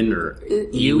 Ewan or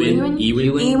Ewan?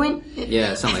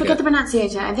 Yeah, something I like forget that. the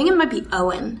pronunciation. I think it might be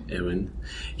Owen. Ewan.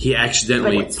 He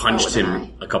accidentally punched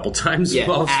him a couple times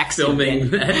while filming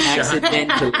that shot.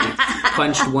 Accidentally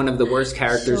punched one of the worst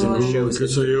characters in the show.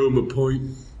 Because I owe him a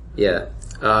point. Yeah.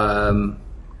 I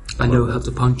know how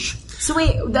to punch. So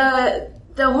wait, the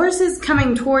horses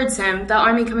coming towards him, the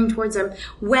army coming towards him,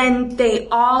 when they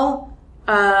all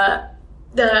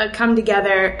come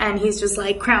together and he's just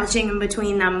like crouching in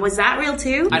between them, was that real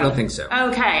too? I don't think so.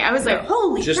 Okay, I was like,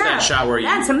 holy Just crap, that shot where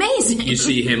that's amazing. You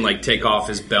see him like take off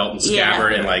his belt and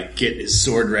scabbard and like get his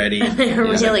sword ready. They're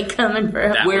really coming for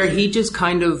him. Where he just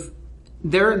kind of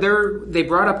they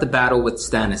brought up the battle with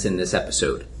Stannis in this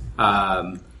episode,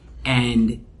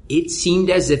 and it seemed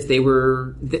as if there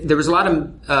was a lot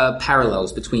of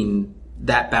parallels between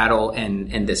that battle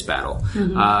and this battle,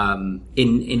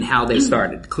 in how they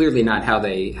started. Clearly not how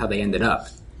they ended up,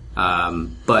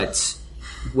 but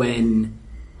when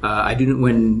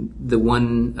the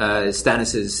one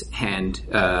Stannis's hand,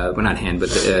 well not hand, but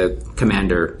the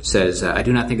commander says, "I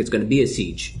do not think it's going to be a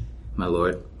siege, my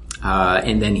lord,"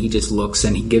 and then he just looks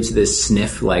and he gives this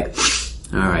sniff like,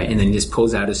 all right, and then he just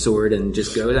pulls out his sword and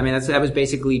just goes. I mean, that was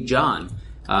basically Jon,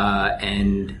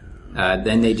 and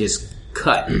then they just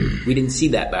cut. We didn't see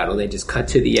that battle. They just cut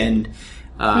to the end.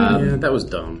 Yeah, that was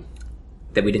dumb.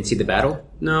 That we didn't see the battle?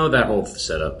 No, that whole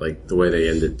setup, like the way they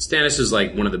ended. Stannis is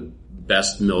like one of the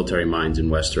best military minds in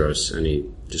Westeros, and he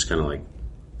just kind of like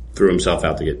threw himself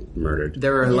out to get murdered.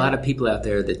 There are a lot of people out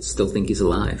there that still think he's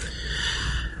alive.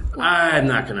 I'm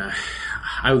not gonna.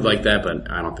 I would like that,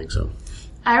 but I don't think so.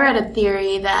 I read a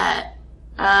theory that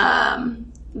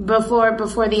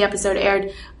before the episode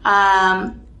aired,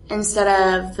 instead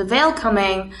of the veil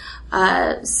coming,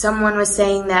 someone was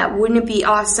saying that wouldn't it be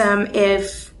awesome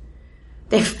if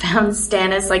they found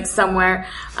Stannis like somewhere,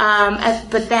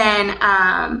 but then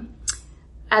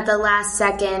at the last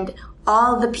second,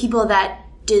 all the people that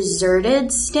deserted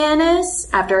Stannis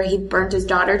after he burnt his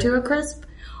daughter to a crisp,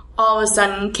 all of a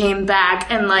sudden came back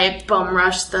and like bum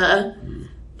rushed the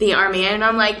army, and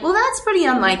I'm like, well, that's pretty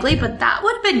unlikely, but that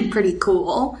would have been pretty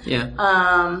cool. Yeah.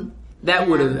 That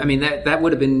would have. I mean, that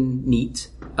would have been neat.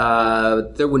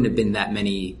 There wouldn't have been that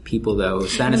many people, though.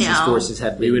 Stannis' forces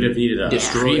have been. We would have needed a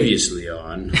destroyed. previously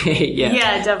on.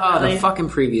 Yeah, definitely. Oh, the fucking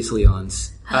previously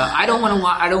ons. I don't want to.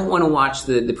 I don't want to watch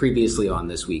the previously on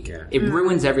this week. Yeah. It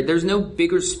ruins everything. There's no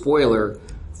bigger spoiler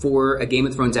for a Game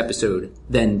of Thrones episode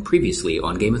than previously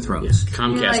on Game of Thrones. Yeah.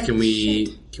 Comcast, like,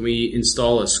 can we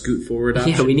install a scoot forward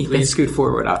option? Yeah, we need please? that scoot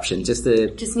forward option. Just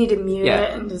need to mute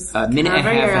it and just a minute and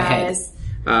a half your ahead. eyes.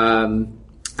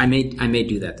 I may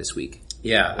do that this week.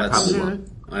 Yeah, I probably will.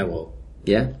 I will.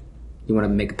 Yeah? You want to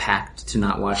make a pact to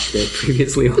not watch the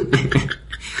previously on?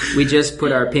 We just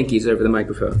put our pinkies over the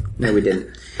microphone. No, we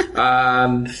didn't.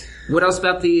 What else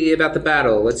about the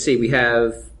battle? Let's see. We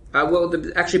have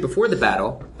actually before the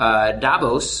battle,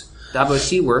 Davos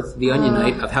Seaworth, the Onion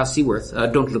Knight of House Seaworth.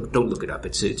 Don't look it up.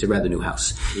 It's a rather new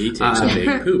house. He takes a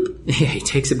big poop. Yeah, he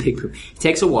takes a big poop. He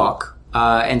takes a walk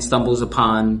and stumbles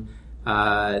upon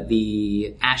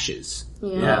the ashes.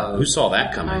 Yeah, who saw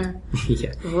that coming?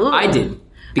 Yeah, Ooh. I did.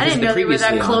 I didn't know they were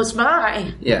that close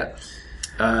by. Yeah.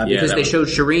 Because they showed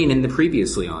Shireen in the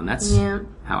previously on. That's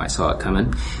how I saw it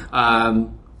coming.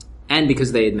 And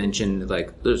because they had mentioned,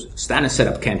 like, there's Stannis set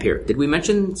up camp here. Did we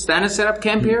mention Stannis set up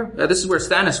camp here? This is where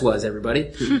Stannis was,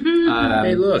 everybody.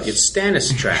 Hey, look, it's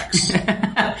Stannis tracks.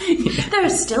 They're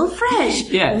still fresh.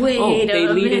 Yeah. Wait they a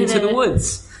lead into the minute.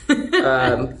 woods.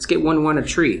 Let's get one a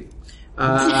tree.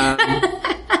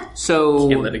 So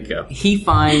Can't let it go. he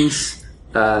finds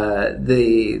the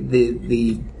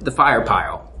fire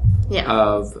pile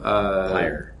of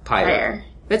Pyre.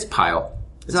 It's pile.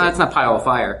 It's not pile of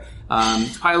fire.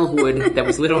 It's a pile of wood that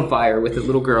was lit on fire with a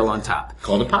little girl on top.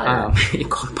 Called a pyre.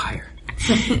 Called a pyre.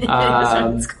 That's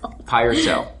what it's called. Pyre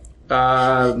cell.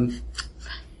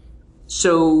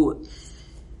 So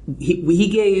he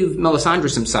gave Melisandre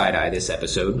some side eye this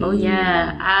episode. Oh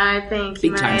yeah, I think he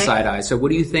Big time might. side eye. So what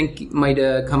do you think might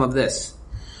come of this?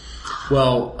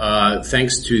 Well,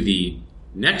 thanks to the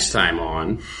next time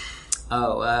on.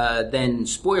 Then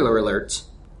spoiler alert.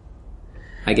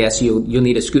 I guess you'll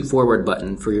need a scoot forward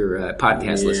button for your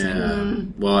podcast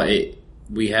listening. Well,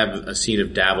 we have a scene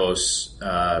of Davos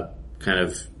kind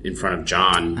of in front of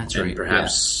Jon. That's and right,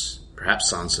 perhaps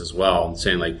Sansa as well,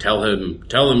 saying like, tell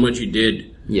him what you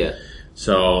did. Yeah.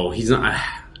 So he's not.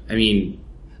 I mean,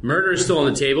 murder is still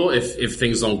on the table if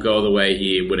things don't go the way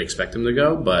he would expect them to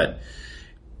go. But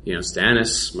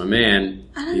Stannis, my man,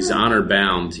 he's honor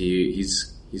bound.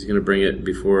 He's going to bring it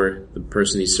before the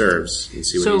person he serves and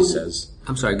see what he says.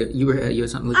 I'm sorry, you had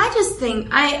something. I just think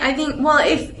I think well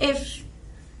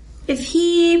if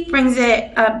he brings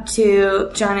it up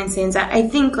to Jon and Sansa, I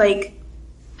think I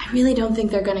really don't think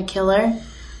they're going to kill her.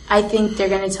 I think they're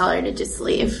going to tell her to just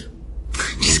leave.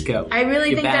 Just go. I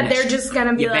really think that they're just going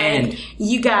to be banned.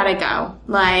 you gotta go.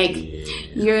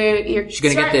 You're She's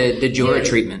going to get the Jorah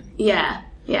treatment. Yeah.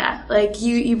 Yeah,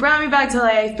 you brought me back to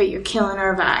life, but you're killing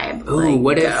our vibe. Ooh,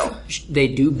 what if they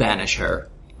do banish her,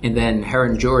 and then her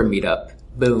and Jorah meet up?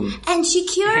 Boom. And she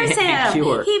cures him.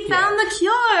 He found the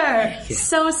cure. Yeah.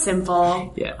 So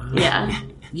simple. Yeah. Yeah.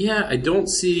 Yeah, I don't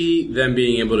see them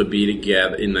being able to be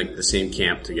together in the same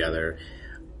camp together.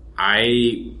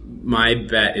 My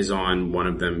bet is on one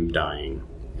of them dying,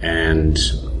 and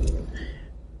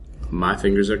my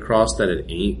fingers are crossed that it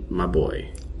ain't my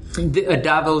boy. A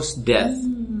Davos death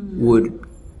would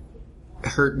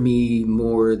hurt me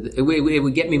more. It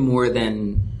would get me more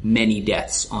than many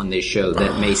deaths on this show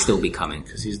that may still be coming.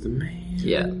 Because he's the man.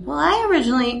 Yeah.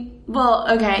 Well,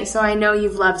 okay, so I know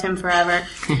you've loved him forever.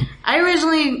 I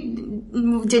originally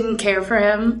didn't care for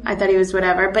him. I thought he was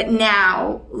whatever. But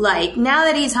now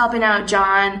that he's helping out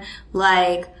Jon,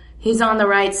 he's on the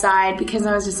right side, because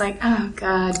I was just like, oh,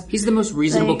 God. He's the most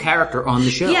reasonable character on the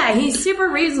show. Yeah, he's super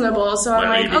reasonable. So I'm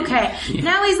like, okay. Yeah.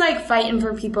 Now he's fighting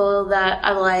for people that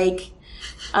I like.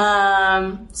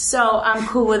 So I'm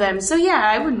cool with him. So yeah,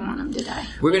 I wouldn't want him to die.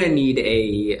 We're gonna need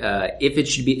if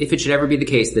it should ever be the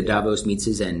case that Davos meets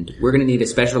his end, we're gonna need a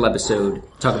special episode,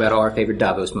 talk about all our favorite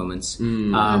Davos moments.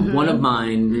 One of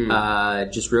mine,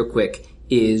 just real quick,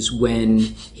 is when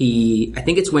I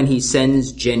think it's when he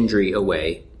sends Gendry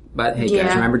away. But hey,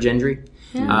 guys, remember Gendry?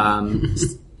 Yeah.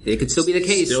 It could still be the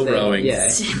case. Still rowing. Yeah,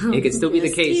 it could still be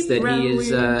the case that he is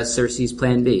Cersei's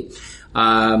plan B.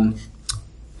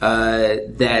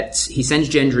 That he sends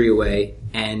Gendry away,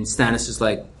 and Stannis is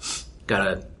like,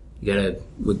 we're gonna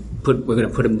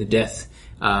put him to death.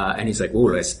 And he's like, oh,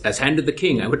 as hand of the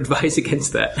king, I would advise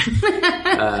against that.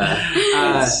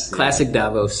 Classic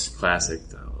Davos. Classic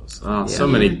Davos. Oh, yeah.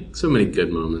 So many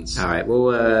good moments. All right.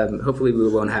 Well, hopefully we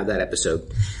won't have that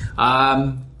episode.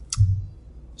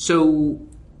 So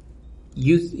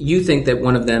you think that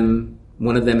one of them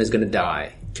is going to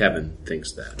die? Kevin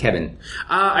thinks that. Kevin.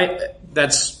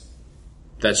 That's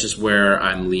just where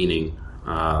I'm leaning.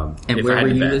 And where were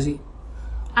you, Lizzie?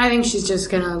 I think she's just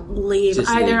gonna leave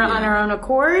either on her own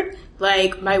accord,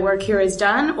 my work here is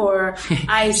done, or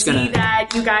I see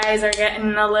that you guys are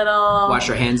getting a little... Wash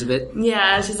her hands a bit?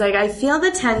 Yeah, she's like, I feel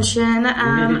the tension,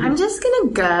 I'm just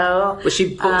gonna go. But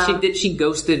she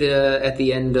ghosted at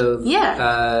the end of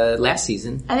last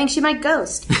season. I think she might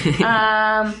ghost.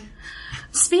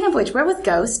 Speaking of which, we're with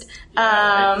Ghost.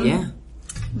 Yeah.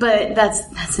 But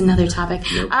that's another topic.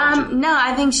 No,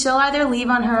 I think she'll either leave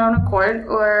on her own accord,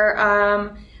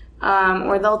 or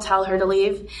they'll tell her to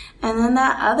leave. And then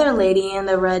that other lady in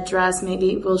the red dress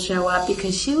maybe will show up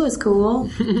because she was cool.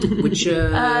 Which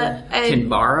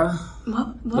Kinvara?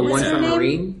 What the was one her from name?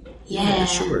 Marine? Yeah,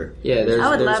 sure. Yeah, I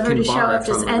would love her to show Kinvara up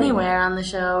just Marine. anywhere on the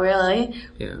show. Really?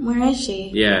 Yeah. Where is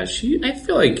she? Yeah, I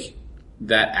feel like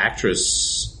that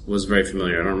actress was very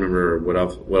familiar. I don't remember what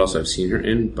else I've seen her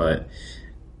in, but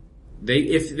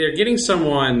if they're getting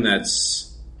someone that's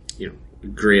a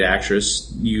great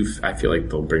actress, I feel like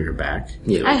they'll bring her back.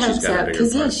 Yeah, I hope so,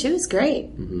 because she was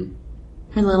great. Mm-hmm.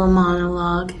 Her little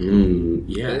monologue.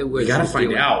 Yeah, we gotta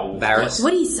find out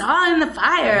what he saw in the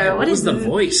fire. Yeah, what is the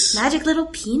voice? Magic little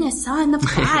penis saw in the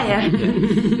fire.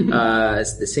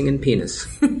 It's the singing penis.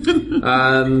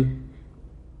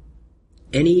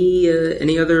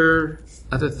 Any other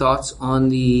thoughts on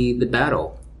the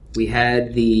battle? We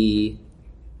had the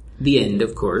end,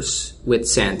 of course, with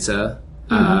Sansa.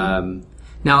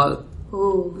 Now,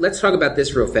 let's talk about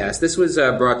this real fast. This was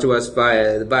brought to us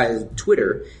by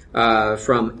Twitter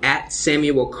from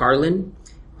 @SamuelCarlin,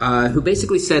 who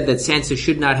basically said that Sansa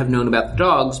should not have known about the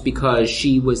dogs because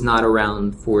she was not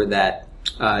around for that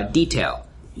detail.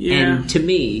 Yeah. And to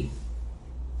me,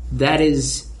 that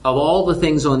is, of all the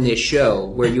things on this show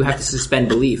where you have to suspend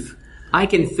belief, I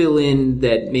can fill in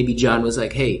that maybe Jon was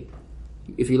like, hey,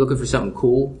 if you're looking for something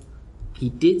cool, he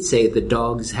did say the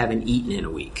dogs haven't eaten in a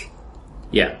week.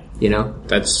 Yeah.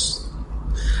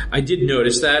 I did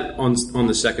notice that on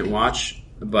the second watch,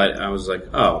 but I was like,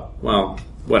 oh, well,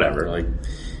 whatever.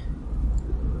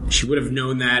 She would have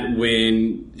known that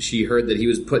when she heard that he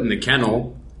was put in the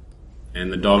kennel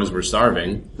and the dogs were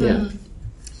starving. Yeah.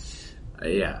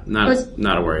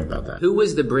 Not worried about that. Who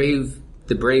was the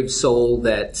brave soul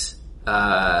that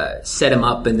set him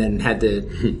up and then had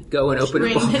to go and open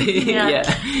a ball? Yeah.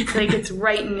 It's like it's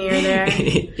right near there.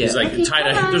 He's like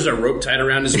there's a rope tied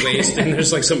around his waist and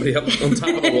there's like somebody up on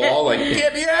top of the wall like,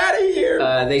 get me out of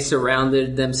here. They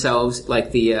surrounded themselves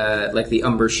like the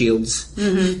Umber shields.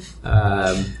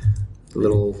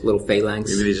 Little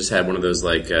phalanx. Maybe they just had one of those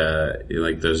like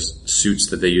those suits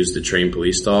that they use to train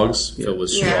police dogs filled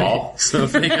with straw. So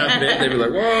if they got bit, they'd be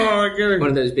like, whoa, I get it. One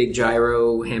of those big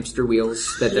gyro hamster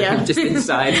wheels that they're just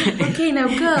inside. Okay, now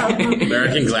go.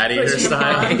 American Gladiator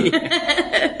style.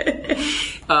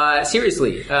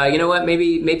 Seriously, you know what?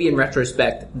 Maybe in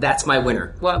retrospect, that's my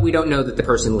winner. Well, we don't know that the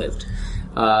person lived.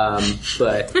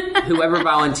 But whoever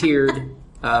volunteered,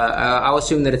 I'll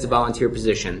assume that it's a volunteer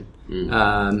position.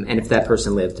 And if that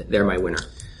person lived, they're my winner.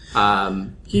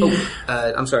 I'm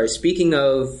sorry. Speaking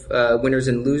of winners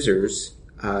and losers,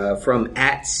 from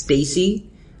 @Stacy,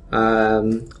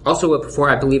 also a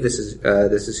performer. I believe this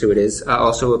is who it is.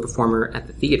 Also a performer at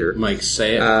the theater. Mike,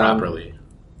 say it properly.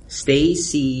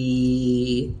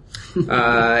 Stacy.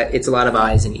 It's a lot of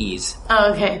I's and E's.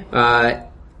 Oh, okay.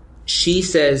 She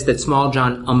says that Small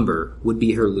John Umber would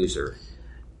be her loser.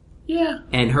 Yeah.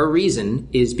 And her reason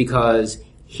is because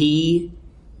he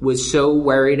was so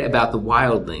worried about the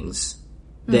wildlings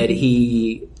that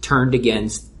he turned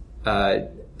against the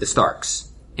Starks.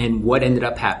 And what ended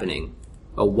up happening?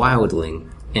 A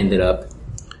wildling ended up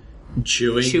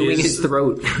chewing his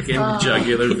throat.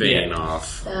 Jugular vein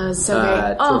off. That was so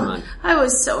great. Tormund. I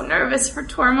was so nervous for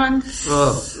Tormund.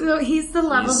 Oh. He's the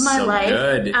love of my so life.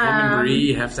 Good. Him and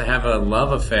Bree have to have a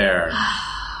love affair.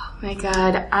 Oh my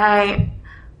god,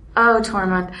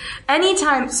 Tormund.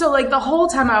 Anytime, so like the whole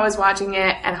time I was watching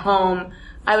it at home,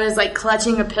 I was like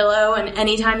clutching a pillow, and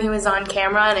anytime he was on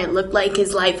camera and it looked like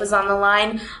his life was on the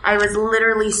line, I was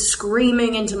literally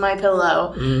screaming into my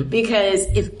pillow because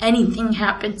if anything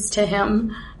happens to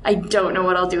him, I don't know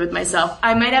what I'll do with myself.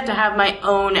 I might have to have my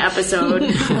own episode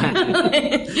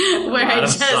where I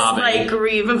just like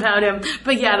grieve about him.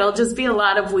 But yeah, it'll just be a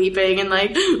lot of weeping and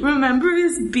like, remember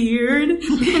his beard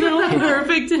and how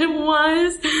perfect it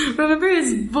was? Remember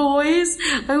his voice?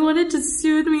 I wanted to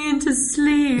soothe me into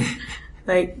sleep.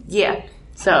 Like, yeah.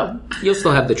 So. You'll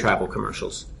still have the travel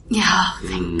commercials. Yeah,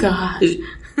 thank God.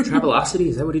 Travelocity,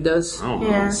 is that what he does? Oh,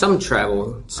 yeah. Some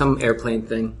travel, some airplane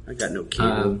thing. I got no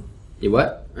cable. You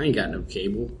what? I ain't got no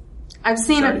cable. I've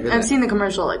seen the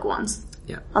commercial like once.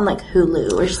 Yeah. On like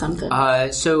Hulu or something.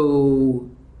 So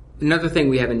another thing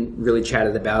we haven't really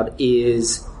chatted about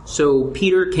is, so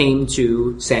Peter came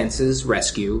to Sansa's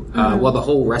rescue, the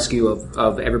whole rescue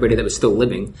of everybody that was still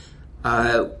living.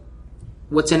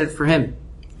 What's in it for him?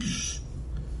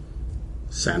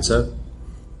 Sansa?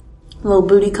 A little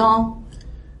booty call.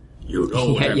 You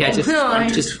know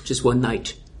just one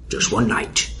night. Just one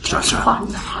night. Just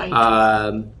one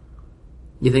night.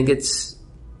 You think that's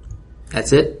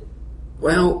it?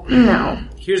 Well, no.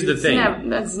 Here's the thing.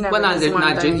 That's never. Well,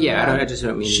 I just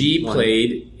don't mean. She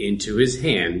played into his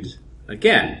hand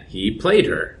again. He played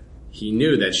her. He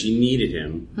knew that she needed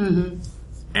him,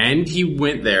 and he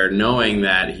went there knowing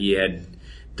that he had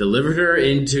delivered her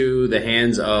into the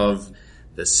hands of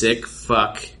the sick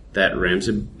fuck that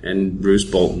Ramsay and Bruce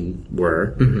Bolton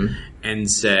were.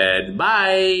 And said,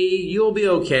 bye, you'll be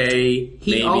okay.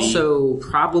 He also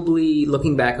probably,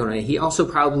 looking back on it, he also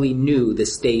probably knew the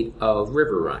state of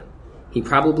Riverrun. He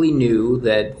probably knew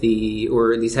that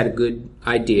or at least had a good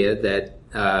idea that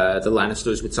the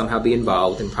Lannisters would somehow be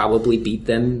involved and probably beat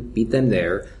them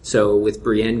there. So with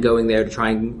Brienne going there to try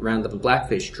and round up the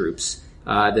Blackfish troops,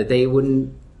 that they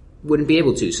wouldn't be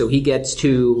able to. So he gets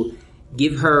to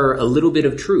give her a little bit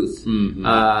of truth,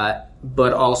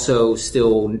 but also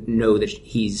still know that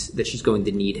she's going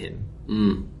to need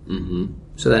him.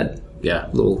 So that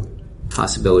little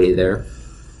possibility there.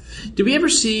 Did we ever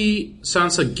see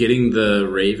Sansa getting the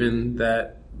raven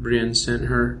that Brienne sent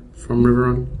her from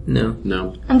Riverrun?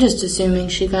 No. I'm just assuming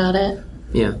she got it.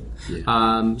 Yeah.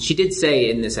 She did say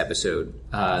in this episode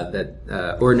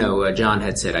that, John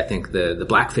had said, I think the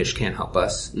Blackfish can't help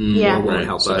us. Yeah. Or won't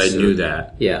help so us. I knew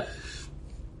that. Yeah.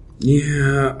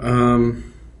 Yeah,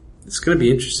 it's going to be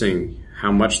interesting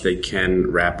how much they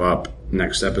can wrap up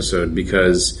next episode,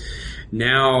 because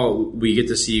now we get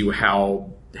to see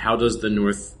how does the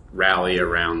North rally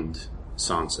around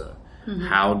Sansa?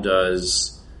 How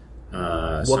does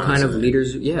what kind of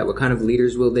leaders? Yeah, what kind of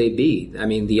leaders will they be? I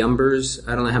mean, the Umbers.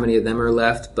 I don't know how many of them are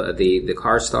left, but the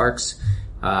Karstarks.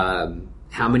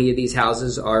 how many of these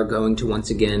houses are going to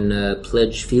once again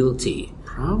pledge fealty?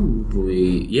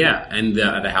 Probably, yeah. And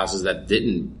the houses that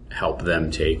didn't help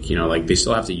them take, like they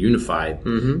still have to unify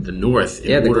the North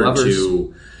in order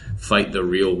to fight the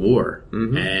real war.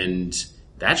 And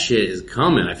that shit is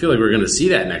coming. I feel like we're going to see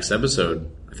that next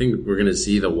episode. I think we're going to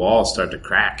see the wall start to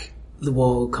crack. The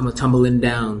wall come tumbling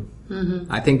down.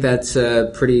 I think that's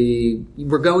pretty...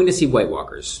 We're going to see White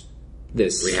Walkers.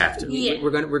 We have to. Yeah. We're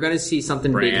going to see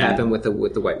something Bran. big happen with the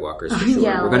White Walkers, for sure.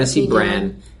 Yeah, we're going to see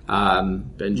Bran.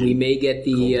 Benji. We may get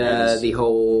the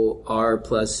whole R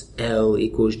plus L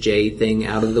equals J thing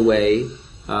out of the way.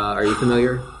 Are you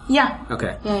familiar? Yeah.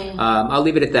 Okay. Yeah. I'll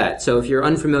leave it at that. So if you're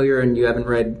unfamiliar and you haven't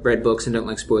read books and don't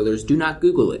like spoilers, do not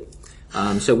Google it.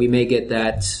 So we may get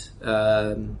that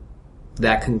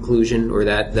conclusion or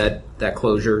that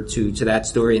closure to that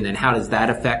story, and then how does that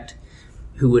affect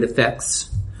who it affects?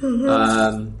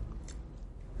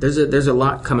 There's a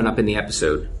lot coming up in the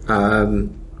episode.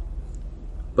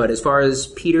 But as far as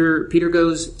Peter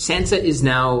goes, Sansa is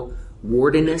now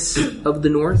Wardeness of the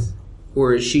North,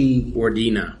 or is she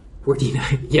Wardina?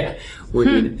 Yeah,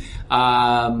 Wardina.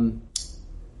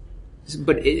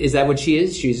 But is that what she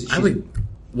is? She's I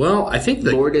think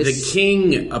the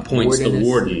king appoints the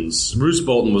wardens. Bruce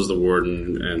Bolton was the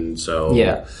warden, and so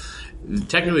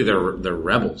technically they're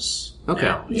rebels. Okay,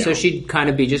 now. So she'd kind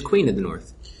of be just Queen of the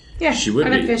North. Yeah, she would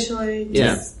be. unofficially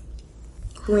just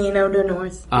Queen of the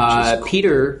North.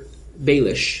 Peter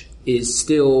Baelish is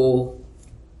still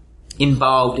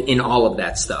involved in all of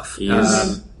that stuff.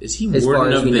 Is he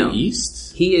Warden of the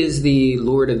East? He is the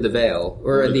Lord of the Vale,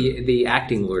 or the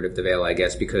acting Lord of the Vale, I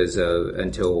guess, because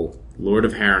until Lord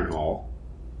of Harrenhal.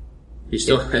 He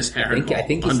still has Harrenhal I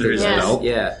think under his belt.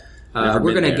 Yeah.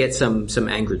 We're going to get some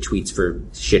angry tweets for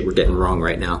shit we're getting wrong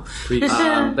right now.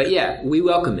 But yeah, we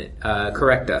welcome it.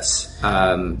 Correct us.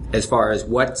 As far as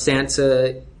what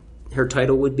Sansa, her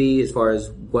title would be, as far as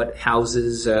what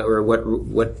houses, or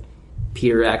what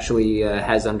Peter actually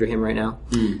has under him right now.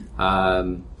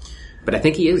 But I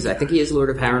think he is. I think he is Lord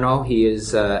of Harrenhal. He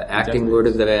is acting Lord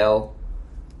of the Vale.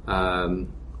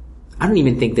 I don't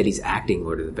even think that he's acting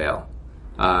Lord of the Vale.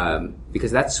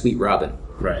 Because that's Sweet Robin.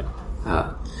 Right.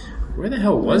 Where the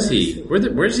hell was he?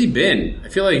 Where's he been? I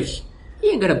feel like he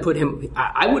ain't gonna put him.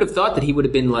 I would have thought that he would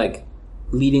have been like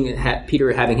leading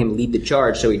Peter, having him lead the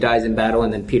charge, so he dies in battle,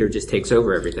 and then Peter just takes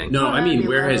over everything. No, I mean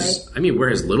where has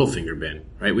Littlefinger been?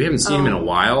 Right, we haven't seen him in a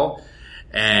while,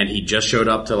 and he just showed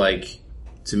up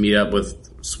to meet up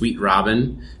with Sweet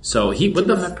Robin. So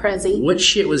what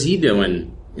shit was he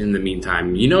doing in the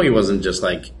meantime? He wasn't just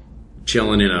like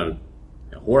chilling in a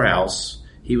whorehouse.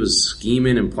 He was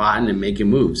scheming and plotting and making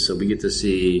moves, so we get to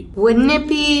see... Wouldn't it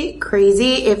be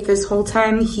crazy if this whole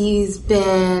time he's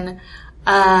been,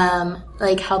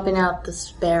 helping out the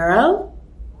Sparrow?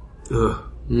 Ugh.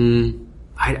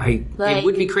 It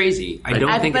would be crazy. I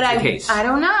don't think it's the case. I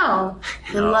don't know.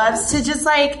 He loves to just,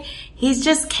 he's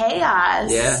just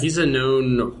chaos. Yeah. He's a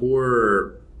known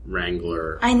horror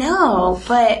wrangler. I know,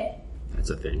 but... That's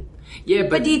a thing. Yeah,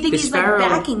 but do you think he's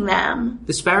backing them?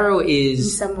 The Sparrow is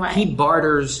in some way. He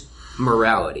barters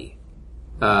morality.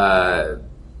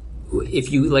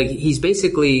 If you he's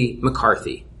basically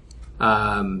McCarthy.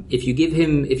 If you give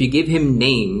him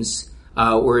names,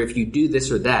 or if you do this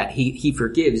or that, he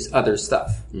forgives other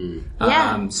stuff.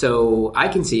 Yeah. So I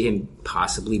can see him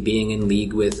possibly being in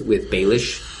league with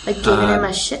Baelish. Giving him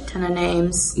a shit ton of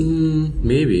names.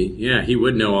 Maybe. Yeah, he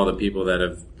would know all the people that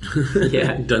have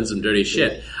done some dirty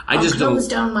shit. I'll close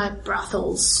down my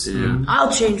brothels. Yeah.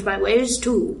 I'll change my ways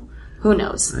too. Who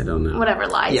knows? I don't know. Whatever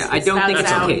lies. Yeah, I don't think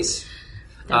that's the case.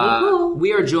 Cool.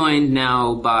 We are joined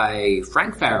now by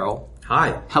Frank Farrell.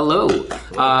 Hi. Hello.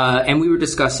 And we were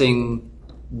discussing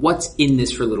what's in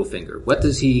this for Littlefinger. What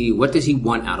does he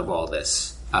want out of all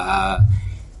this?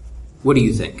 What do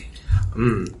you think?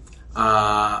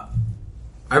 I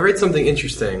read something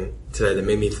interesting today that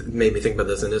made me think about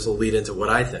this, and this will lead into what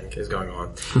I think is going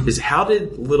on. Is how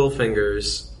did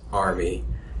Littlefinger's army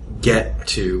get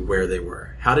to where they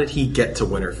were? How did he get to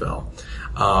Winterfell?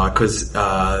 Because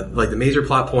the major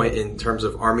plot point in terms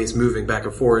of armies moving back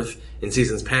and forth in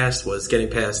seasons past was getting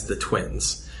past the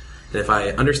twins. And if I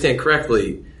understand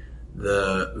correctly,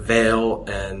 the Vale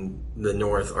and the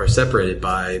North are separated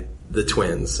by the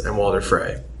twins and Walder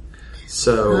Frey.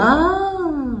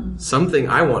 So something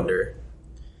I wonder.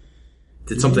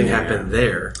 Did something happen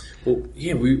there? Well,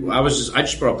 yeah, I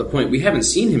just brought up the point. We haven't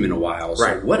seen him in a while. So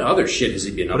right. What other shit has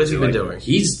he been up to? What has he been doing?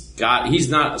 He's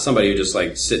not somebody who just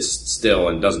sits still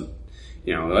and doesn't,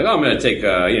 I'm going to take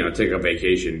a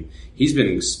vacation. He's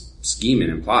been scheming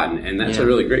and plotting, and that's a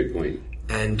really great point.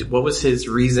 And what was his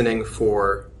reasoning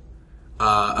for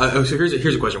So here's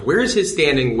a question. Where is his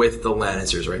standing with the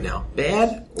Lannisters right now?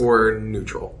 Bad or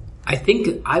neutral? I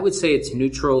think I would say it's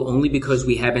neutral only because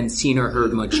we haven't seen or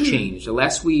heard much change. The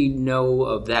last we know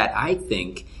of that, I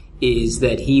think, is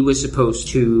that he was supposed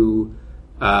to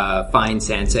find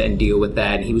Sansa and deal with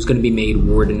that, and he was going to be made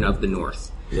Warden of the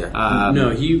North. Yeah.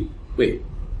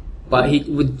 But he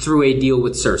through a deal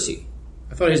with Cersei.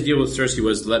 I thought his deal with Cersei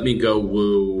was let me go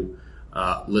woo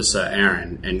Lysa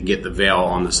Arryn and get the veil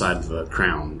on the side of the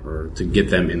crown, or to get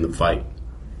them in the fight.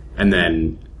 And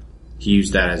then he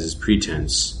used that as his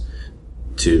pretense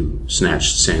to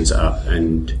snatch Sansa up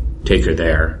and take her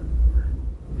there,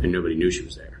 and nobody knew she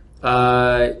was there.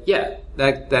 Yeah,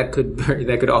 that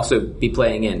could also be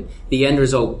playing in. The end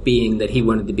result being that he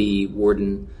wanted to be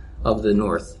Warden of the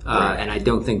North, and I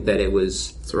don't think that it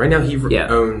was. So right now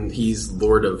he's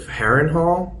Lord of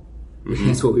Harrenhal.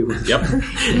 That's what we were. Yep.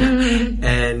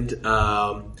 And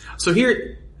so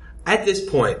here, at this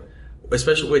point,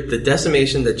 especially with the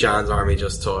decimation that Jon's army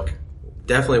just took,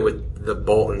 definitely with the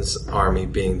Bolton's army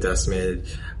being decimated,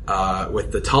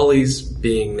 with the Tullys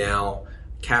being now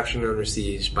captured under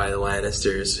siege by the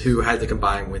Lannisters, who had to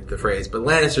combine with the Freys, but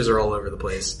Lannisters are all over the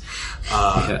place.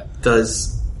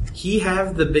 Does he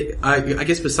have the big? I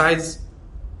guess besides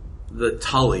the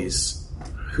Tullys,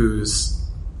 whose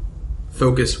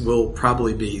focus will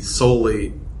probably be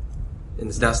solely, and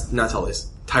it's not Tullys,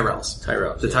 Tyrells.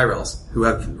 The Tyrells, who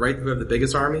have the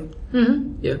biggest army.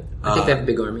 Mm-hmm. Yeah, I think they have a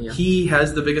big army. Yeah. He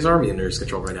has the biggest army under his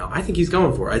control right now. I think he's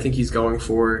going for it. I think he's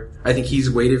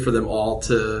waited for them all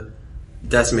to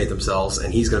decimate themselves,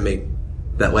 and he's going to make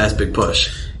that last big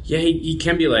push. Yeah, he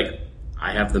can be like,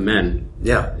 I have the men.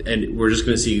 Yeah. And we're just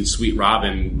going to see Sweet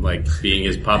Robin, like, being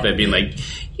his puppet, being like,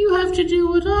 you have to do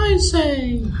what I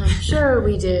say. I'm sure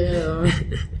we do.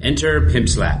 Enter Pimp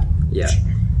Slap. Yeah.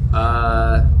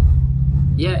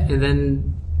 Yeah, and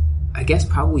then I guess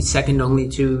probably second only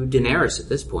to Daenerys at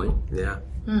this point. Yeah.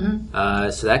 Mm-hmm.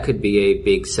 So that could be a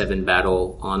big 7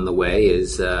 battle on the way,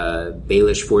 is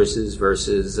Baelish forces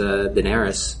versus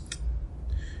Daenerys.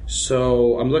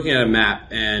 So I'm looking at a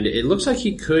map, and it looks like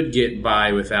he could get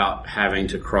by without having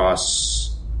to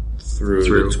cross through.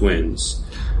 the Twins.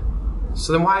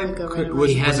 So then why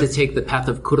he had to take the path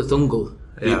of Kurthungel.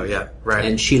 Yeah, right.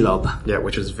 And Shelob. Yeah,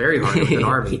 which was very hard with an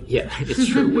army. Yeah, it's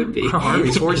true, it would be. Our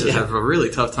army's horses have a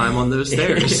really tough time on those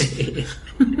stairs.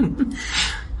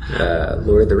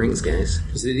 Lord of the Rings, guys.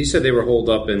 You said they were holed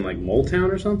up in, like,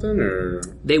 Moletown or something, or?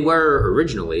 They were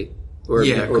originally. Or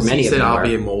many he of them I'll are.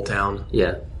 be in Moletown.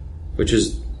 Yeah. Which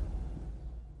is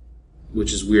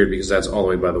weird because that's all the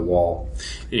way by the wall.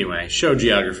 Anyway, show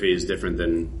geography is different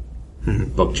than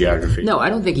book geography. No, I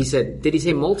don't think he said. Did he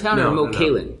say Moletown or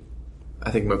Mokalin? No. I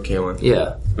think Mokalin.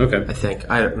 Yeah. Okay. I think.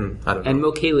 I don't know. And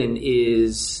Mokalin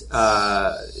is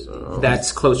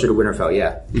that's closer to Winterfell.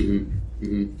 Yeah. Mm-hmm.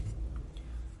 Mm-hmm.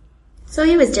 So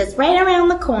he was just right around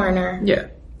the corner. Yeah.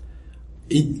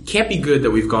 It can't be good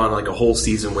that we've gone like a whole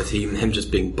season with him just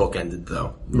being bookended,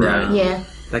 though. Right. Yeah.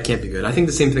 That can't be good. I think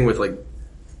the same thing with like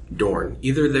Dorne.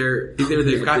 Either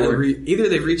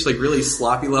they've reached like really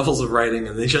sloppy levels of writing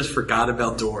and they just forgot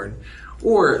about Dorne,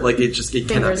 or like it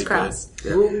cannot be crossed. good.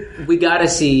 Yeah. Well, we gotta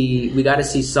see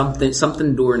something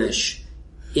Dornish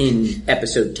in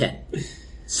episode 10.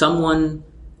 Someone,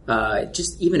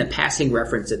 just even a passing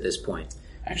reference at this point.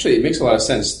 Actually, it makes a lot of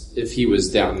sense if he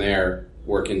was down there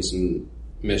working some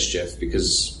mischief,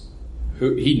 because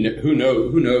he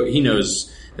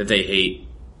knows that they hate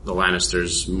the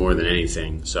Lannisters more than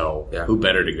anything. So who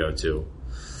better to go to?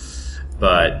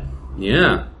 But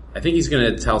yeah, I think he's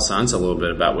going to tell Sansa a little bit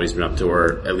about what he's been up to,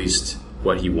 or at least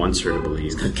what he wants her to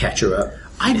believe. Catch her up.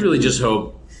 I'd really just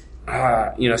hope,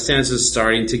 Sansa's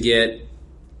starting to get,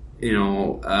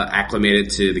 acclimated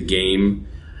to the game.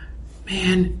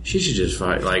 Man, she should just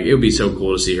fight. Like, it would be so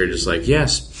cool to see her just like,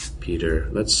 yes,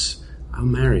 Peter, I'll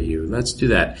marry you. Let's do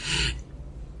that.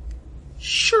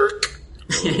 Shirk.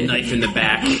 Knife in the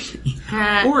back.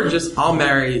 Or just, I'll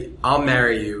marry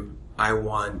you. I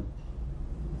want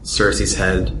Cersei's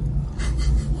head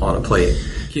on a plate.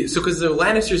 So, because the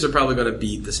Lannisters are probably going to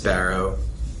beat the Sparrow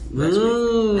next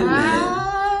week.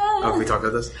 Can we talk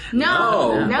about this?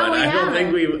 No, we I don't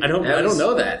haven't. think I don't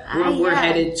know that. We're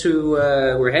headed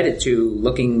to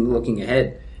looking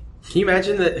ahead. Can you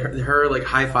imagine that her like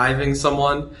high-fiving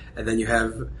someone, and then you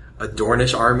have a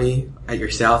Dornish army at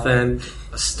your south end,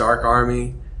 a Stark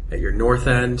army at your north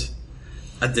end,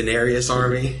 a Daenerys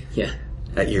army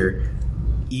at your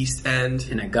east end,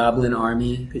 and a Goblin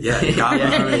army. Yeah, a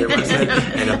Goblin army at your west end,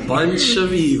 and a bunch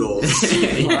of eagles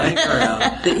flying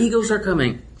around. The eagles are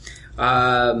coming. We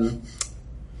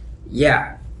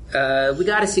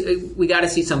gotta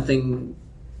see something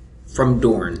from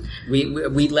Dorne.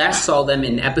 We last saw them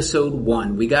in episode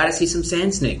 1. We got to see some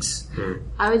sand snakes.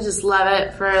 I would just love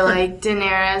it for like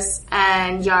Daenerys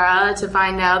and Yara to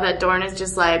find out that Dorne is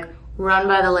just like run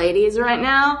by the ladies right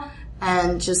now,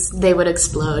 and just they would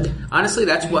explode. Honestly,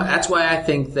 that's why I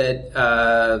think that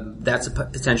that's a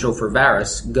potential for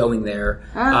Varys going there,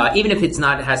 even if it's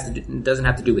not doesn't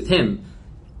have to do with him.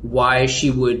 Why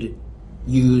she would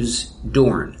use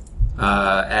Dorne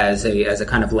as a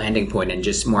kind of landing point and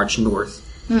just march north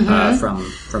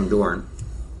from Dorne.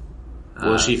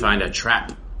 Will she find a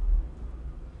trap?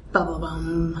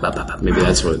 Bum. Maybe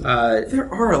that's what... There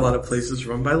are a lot of places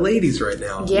run by ladies right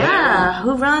now. Yeah,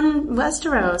 who run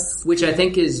Westeros? Which I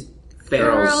think is fair.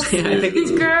 Girls. I think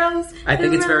it's Girls. I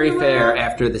think it's very who run fair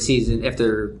the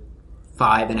after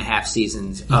 5.5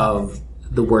 seasons of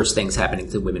the worst things happening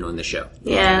to women on the show.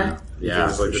 Yeah. Yeah,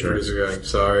 It's like for the sure. producer going,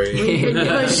 sorry. We've been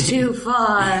pushed too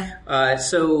far.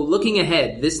 So looking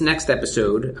ahead, this next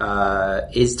episode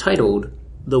is titled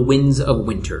The Winds of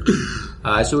Winter.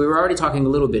 So we were already talking a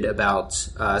little bit about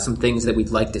some things that we'd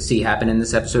like to see happen in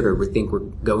this episode, or we think we're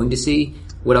going to see.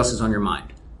 What else is on your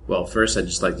mind? Well, first I'd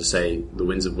just like to say The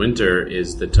Winds of Winter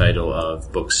is the title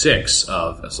of Book 6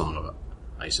 of A Song of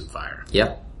Ice and Fire.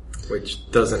 Yeah.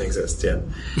 Which doesn't exist yet.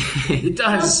 It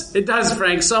does,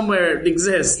 Frank. Somewhere it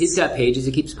exists. He's got pages.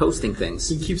 He keeps posting things.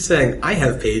 He keeps saying, I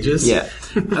have pages. Yeah.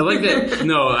 I like that.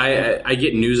 No, I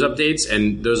get news updates,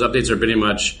 and those updates are pretty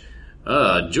much,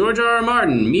 George R.R.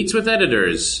 Martin meets with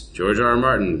editors. George R.R.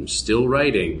 Martin still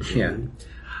writing. Yeah.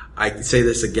 I say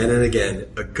this again and again.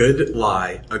 A good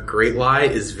lie, a great lie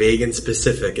is vague and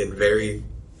specific and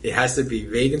it has to be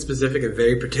vague and specific in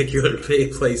very particular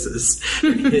places.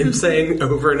 Him saying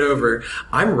over and over,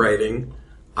 I'm writing,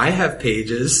 I have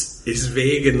pages, is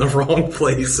vague in the wrong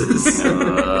places.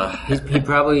 He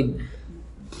probably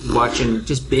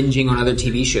just binging on other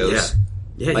TV shows.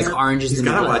 Yeah, Like Orange is the New Black. He's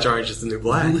gotta Black. watch Orange is the New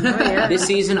Black. This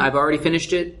season, I've already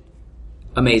finished it.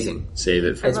 Amazing. Save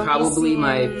it for It's probably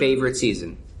my favorite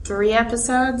season 3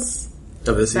 episodes.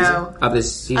 Of this season. So of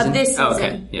this season. of this season. Oh,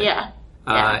 okay. Yeah.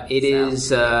 It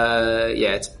is.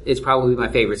 It's probably my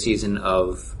favorite season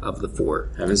of the 4.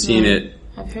 Haven't seen it.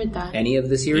 I've heard that. Any of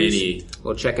the series? Any.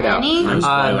 Well, check it Any? out.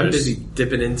 I'm busy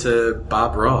dipping into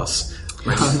Bob Ross. Oh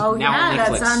Now on yeah,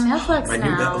 Netflix. that's on Netflix I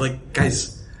knew now. that, like,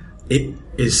 guys, it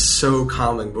is so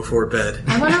calming before bed.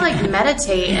 I want to like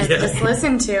meditate and Yeah. just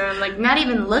listen to and like not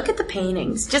even look at the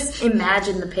paintings. Just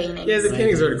imagine the paintings. Yeah, the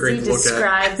paintings are He great to look at.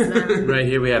 describes them. Right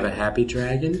here we have a happy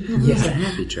dragon. Yes, a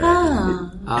happy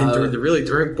dragon. And during the really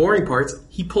boring parts,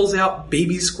 he pulls out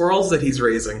baby squirrels that he's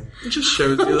raising. It just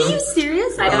shows you Are you them.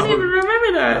 serious? I don't even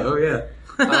remember that. Oh, yeah.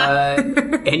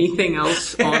 Anything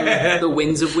else on the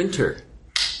Winds of Winter?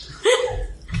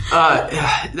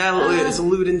 That is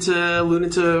alluding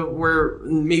to where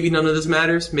maybe none of this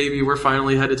matters. Maybe we're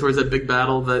finally headed towards that big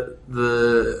battle that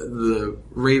the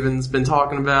Raven's been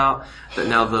talking about, that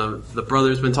now the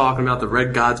Brother's been talking about, the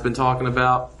Red God's been talking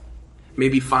about.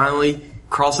 Maybe finally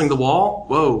crossing the wall.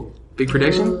 Whoa, big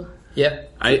prediction.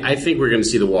 Yep. I think we're going to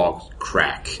see the wall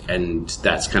crack, and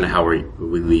that's kind of how we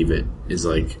leave it, is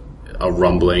like a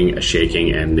rumbling, a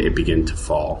shaking, and it begin to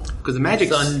fall. Because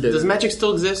Thunder. does magic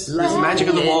still exist? Does the magic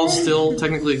of the walls still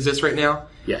technically exist right now?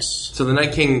 Yes. So the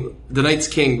Night's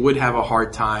King would have a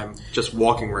hard time just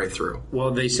walking right through.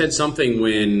 Well, they said something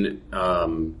when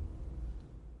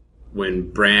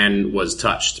Bran was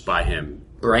touched by him.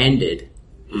 Branded.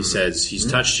 He says, he's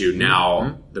touched you.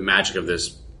 Now, the magic of this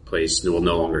place will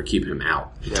no longer keep him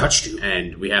out. He touched you.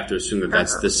 And we have to assume that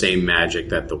that's the same magic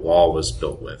that the wall was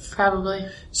built with. Probably.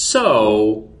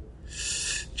 So,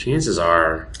 chances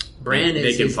are Bran they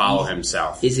is can his follow easy- him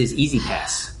south. Is his easy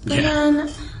pass. Man,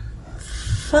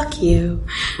 fuck you.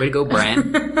 Way to go,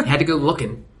 Bran. You had to go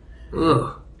looking.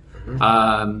 Ugh.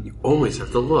 Always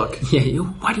have to look. Yeah,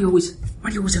 why do you always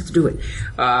have to do it?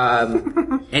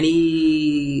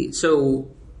 So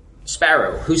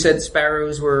Sparrow. Who said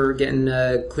sparrows were getting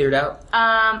cleared out?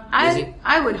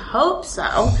 I would hope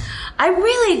so. I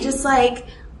really just like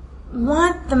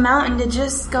want the mountain to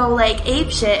just go like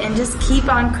apeshit and just keep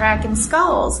on cracking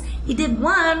skulls. He did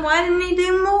one, why didn't he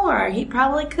do more? He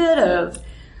probably could have.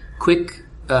 Quick,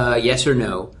 yes or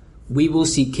no. We will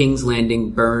see King's Landing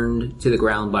burned to the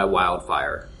ground by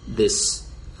wildfire this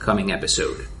coming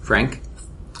episode. Frank?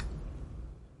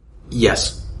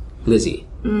 Yes. Lizzie?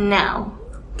 No.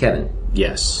 Kevin?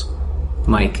 Yes.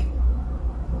 Mike?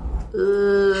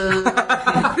 I'm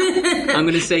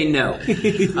going to say no.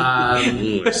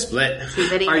 Split.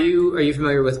 Are you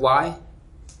familiar with why?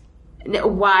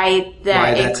 Why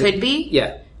that it could be?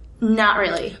 Yeah. Not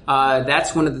really.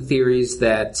 That's one of the theories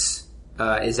that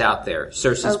is out there.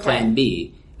 Cersei's Okay. plan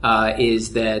B.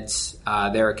 is that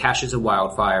there are caches of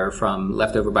wildfire from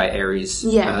left over by Ares,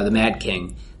 the Mad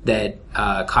King, that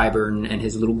Qyburn and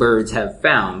his little birds have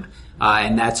found,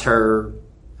 and that's her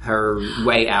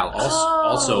way out.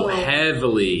 Also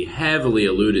heavily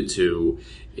alluded to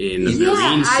in the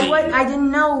marine scene. I didn't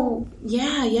know.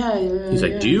 Yeah. He's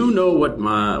like, "Do you know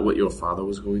what your father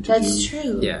was going to do?" That's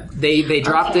true. Yeah, they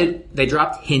dropped it. They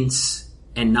dropped hints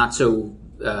and not so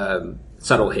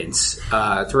subtle hints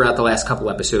throughout the last couple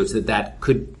episodes that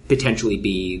could potentially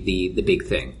be the big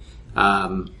thing.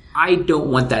 I don't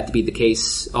want that to be the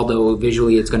case, although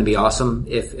visually it's going to be awesome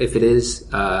if it is.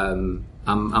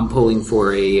 I'm pulling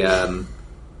for a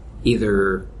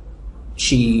either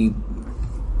she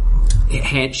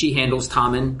handles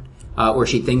Tommen, or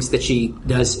she thinks that she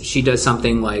does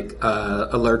something like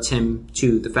alerts him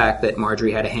to the fact that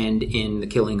Marjorie had a hand in the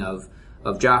killing of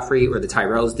Joffrey, or the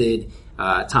Tyrells did.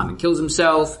 Tommen kills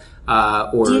himself.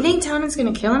 Or do you think Tommen's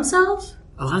going to kill himself?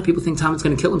 A lot of people think Tommen's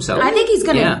going to kill himself. I think he's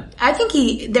going to. I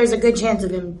think there's a good chance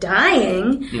of him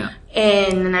dying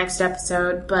in the next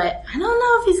episode, but I don't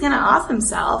know if he's going to off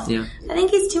himself. Yeah. I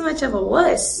think he's too much of a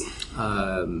wuss.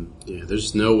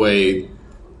 There's no way.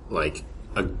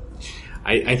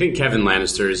 I think Kevin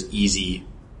Lannister is easy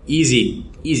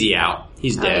out.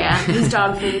 He's dead. Yeah, he's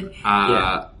dog food.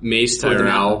 Mace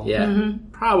Tyrell,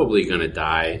 probably gonna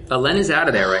die. Elena's out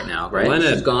of there right now, right?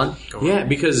 She's gone. Yeah,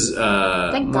 because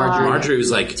Marjorie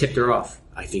was like, tipped her off.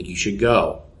 I think you should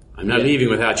go. I'm not leaving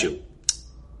without you.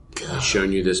 I've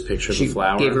shown you this picture of a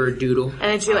flower. Gave her a doodle, and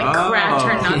then she cracked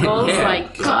her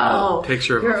knuckles,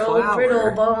 picture of your a flower. old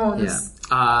brittle bones.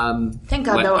 Thank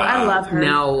God, though. I love her.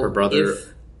 Now, her brother.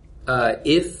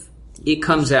 If it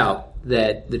comes out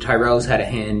that the Tyrells had a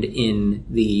hand in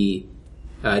the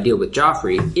deal with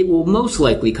Joffrey, it will most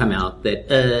likely come out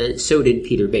that so did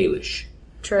Peter Baelish.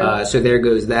 True. So there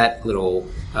goes that little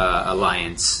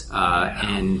alliance,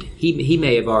 and he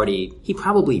may have already. He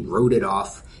probably wrote it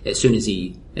off as soon as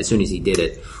he did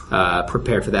it.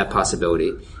 Prepare for that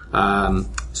possibility.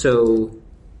 So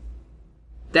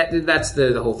that's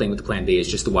the whole thing with the Plan B, is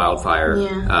just the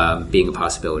wildfire being a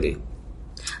possibility.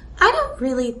 I don't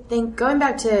really think, going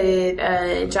back to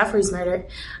Joffrey's murder,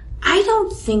 I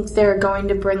don't think they're going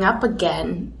to bring up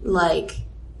again,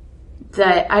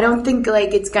 that. I don't think,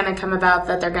 it's going to come about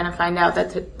that they're going to find out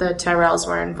that the Tyrells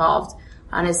were involved,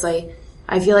 honestly.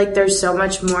 I feel like there's so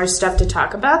much more stuff to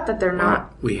talk about that they're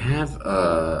not. We have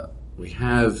a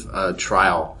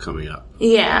trial coming up.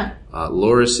 Yeah.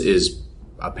 Loras is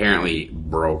apparently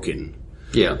broken.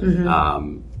 Yeah.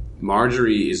 Mm-hmm.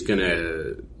 Marjorie is going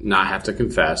to not have to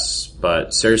confess, but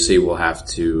Cersei will have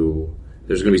to.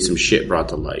 There's going to be some shit brought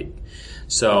to light.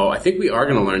 So I think we are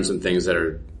going to learn some things that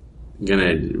are going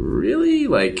to really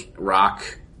rock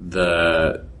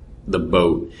the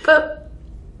boat. But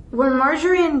were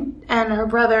Marjorie and her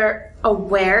brother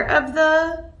aware of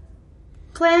the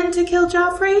plan to kill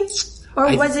Joffrey,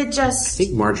 or was it just? I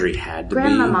think Marjorie had to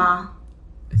Grandmama.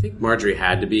 be. I think Marjorie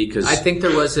had to be, because I think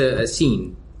there was a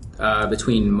scene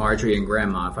between Marjorie and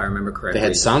Grandma, if I remember correctly. They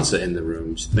had Sansa in the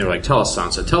rooms. They were like, "Tell us,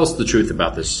 Sansa. Tell us the truth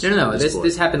about this." No.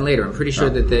 This happened later. I'm pretty sure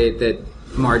that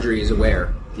Marjorie is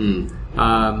aware. See,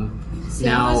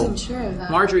 now, I wasn't sure of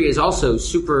that. Marjorie is also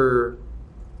super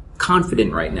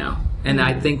confident right now, and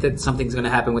I think that something's going to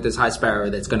happen with this High Sparrow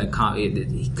that's going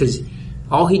to because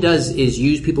all he does is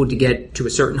use people to get to a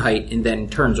certain height and then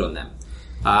turns on them,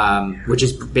 which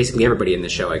is basically everybody in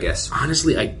this show, I guess.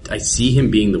 Honestly, I see him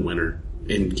being the winner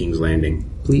in King's Landing.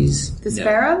 Please, the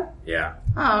Sparrow? Yeah.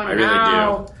 Oh, I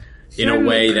really do. In a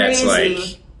way that's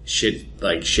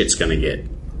shit's gonna get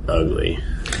ugly.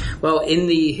 Well, in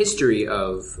the history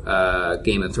of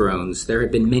Game of Thrones, there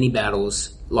have been many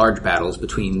battles, large battles,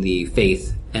 between the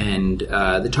Faith and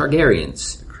the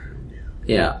Targaryens.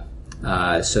 Yeah.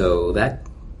 So that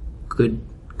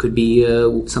could be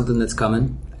something that's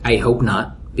coming. I hope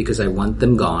not, because I want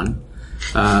them gone.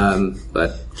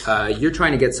 But you're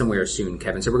trying to get somewhere soon,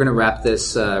 Kevin. So we're going to wrap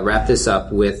this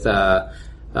up with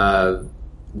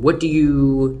what do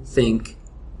you think?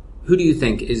 Who do you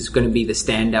think is going to be the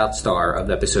standout star of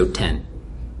episode 10?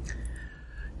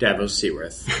 Davos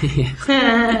Seaworth.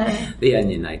 The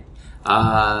Onion Knight.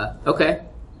 Okay.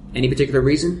 Any particular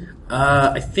reason?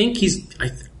 I think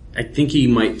I think he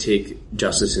might take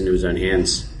justice into his own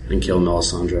hands and kill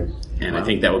Melisandre. And I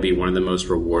think that would be one of the most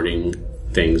rewarding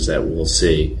things that we'll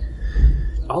see.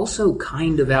 Also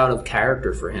kind of out of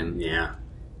character for him. Yeah.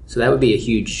 So that would be a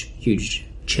huge, huge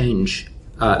change.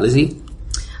 Lizzie?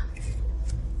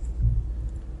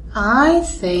 I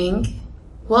think,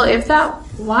 well, if that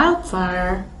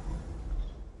wildfire,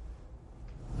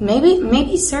 maybe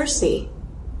Cersei.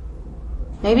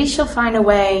 Maybe she'll find a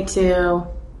way to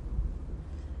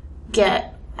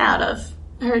get out of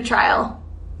her trial?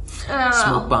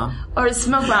 Smoke bomb. Or a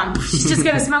smoke bomb. She's just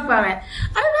gonna smoke bomb it.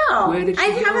 I don't know. Where did she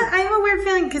go? I have a weird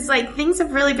feeling because like things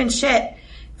have really been shit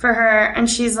for her, and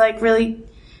she's like really.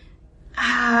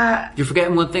 You're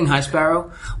forgetting one thing, High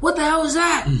Sparrow. What the hell is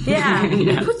that? Yeah.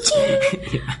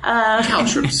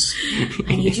 Caltrops.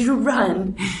 I need you to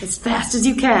run as fast as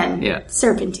you can. Yeah.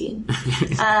 Serpentine.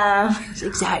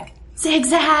 Zigzag.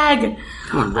 Zigzag.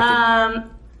 Come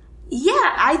on,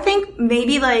 Yeah, I think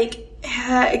maybe like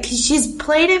because she's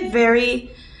played it very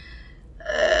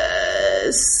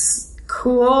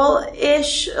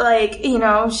cool-ish. Like, you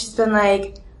know, she's been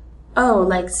like, oh,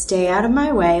 like, stay out of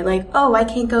my way. Like, oh, I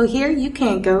can't go here, you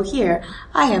can't go here.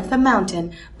 I have the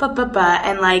mountain.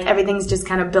 And, like, everything's just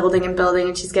kind of building and building,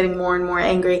 and she's getting more and more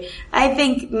angry. I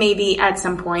think maybe at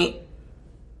some point,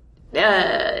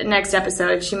 next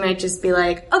episode, she might just be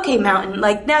like, okay, mountain,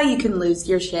 like, now you can lose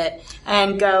your shit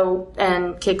and go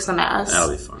and kick some ass.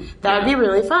 That'll be fun. That would be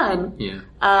really fun. Yeah.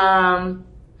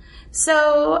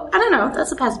 So, I don't know,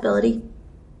 that's a possibility.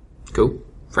 Cool.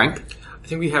 Frank? I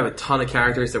think we have a ton of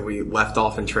characters that we left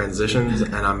off in transitions,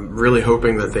 and I'm really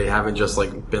hoping that they haven't just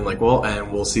like been like, well,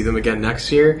 and we'll see them again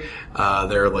next year.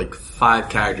 There are like 5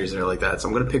 characters that are like that, so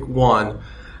I'm going to pick one,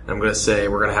 and I'm going to say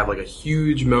we're going to have like a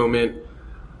huge moment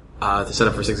to set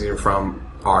up for 16 from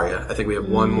Arya. I think we have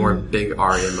one more big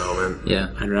Arya moment. Yeah.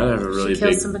 I'd rather have a really kill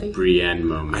big somebody? Brienne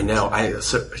moment. I know.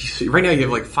 So right now you have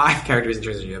like 5 characters in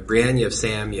transition. You have Brienne, you have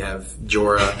Sam, you have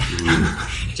Jorah,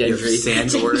 you have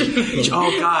Sandor.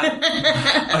 Oh god,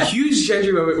 a huge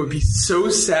Gendry moment would be so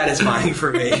satisfying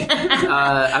for me.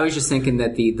 I was just thinking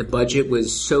that the budget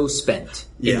was so spent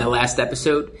in the last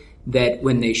episode that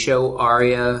when they show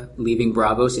Arya leaving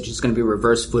Braavos, it's just going to be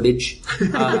reverse footage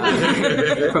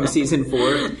from season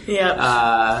 4.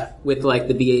 Yeah. With like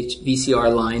the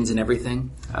VCR lines and everything.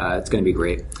 It's going to be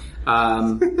great.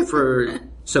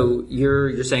 So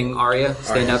you're saying Arya,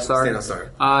 standout star? Standout star.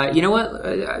 You know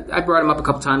what? I brought him up a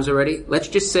couple times already. Let's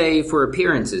just say, for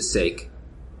appearance's sake,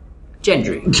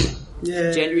 Gendry.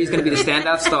 Yeah. Gendry is going to be the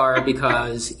standout star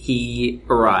because he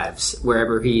arrives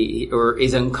wherever he or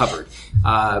is uncovered.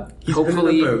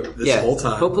 Hopefully, been in the boat this whole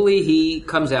time. Hopefully he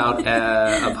comes out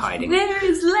of hiding. There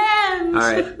is land! All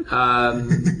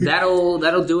right,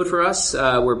 that'll do it for us.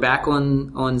 We're back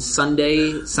on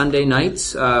Sunday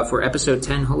nights for episode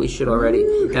 10. Holy shit already!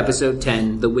 Episode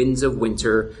 10, The Winds of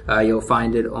Winter. You'll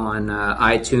find it on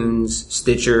iTunes,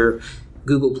 Stitcher,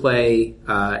 Google Play,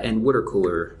 and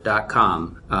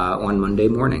watercooler.com on Monday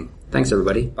morning. Thanks,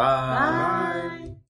 everybody. Bye.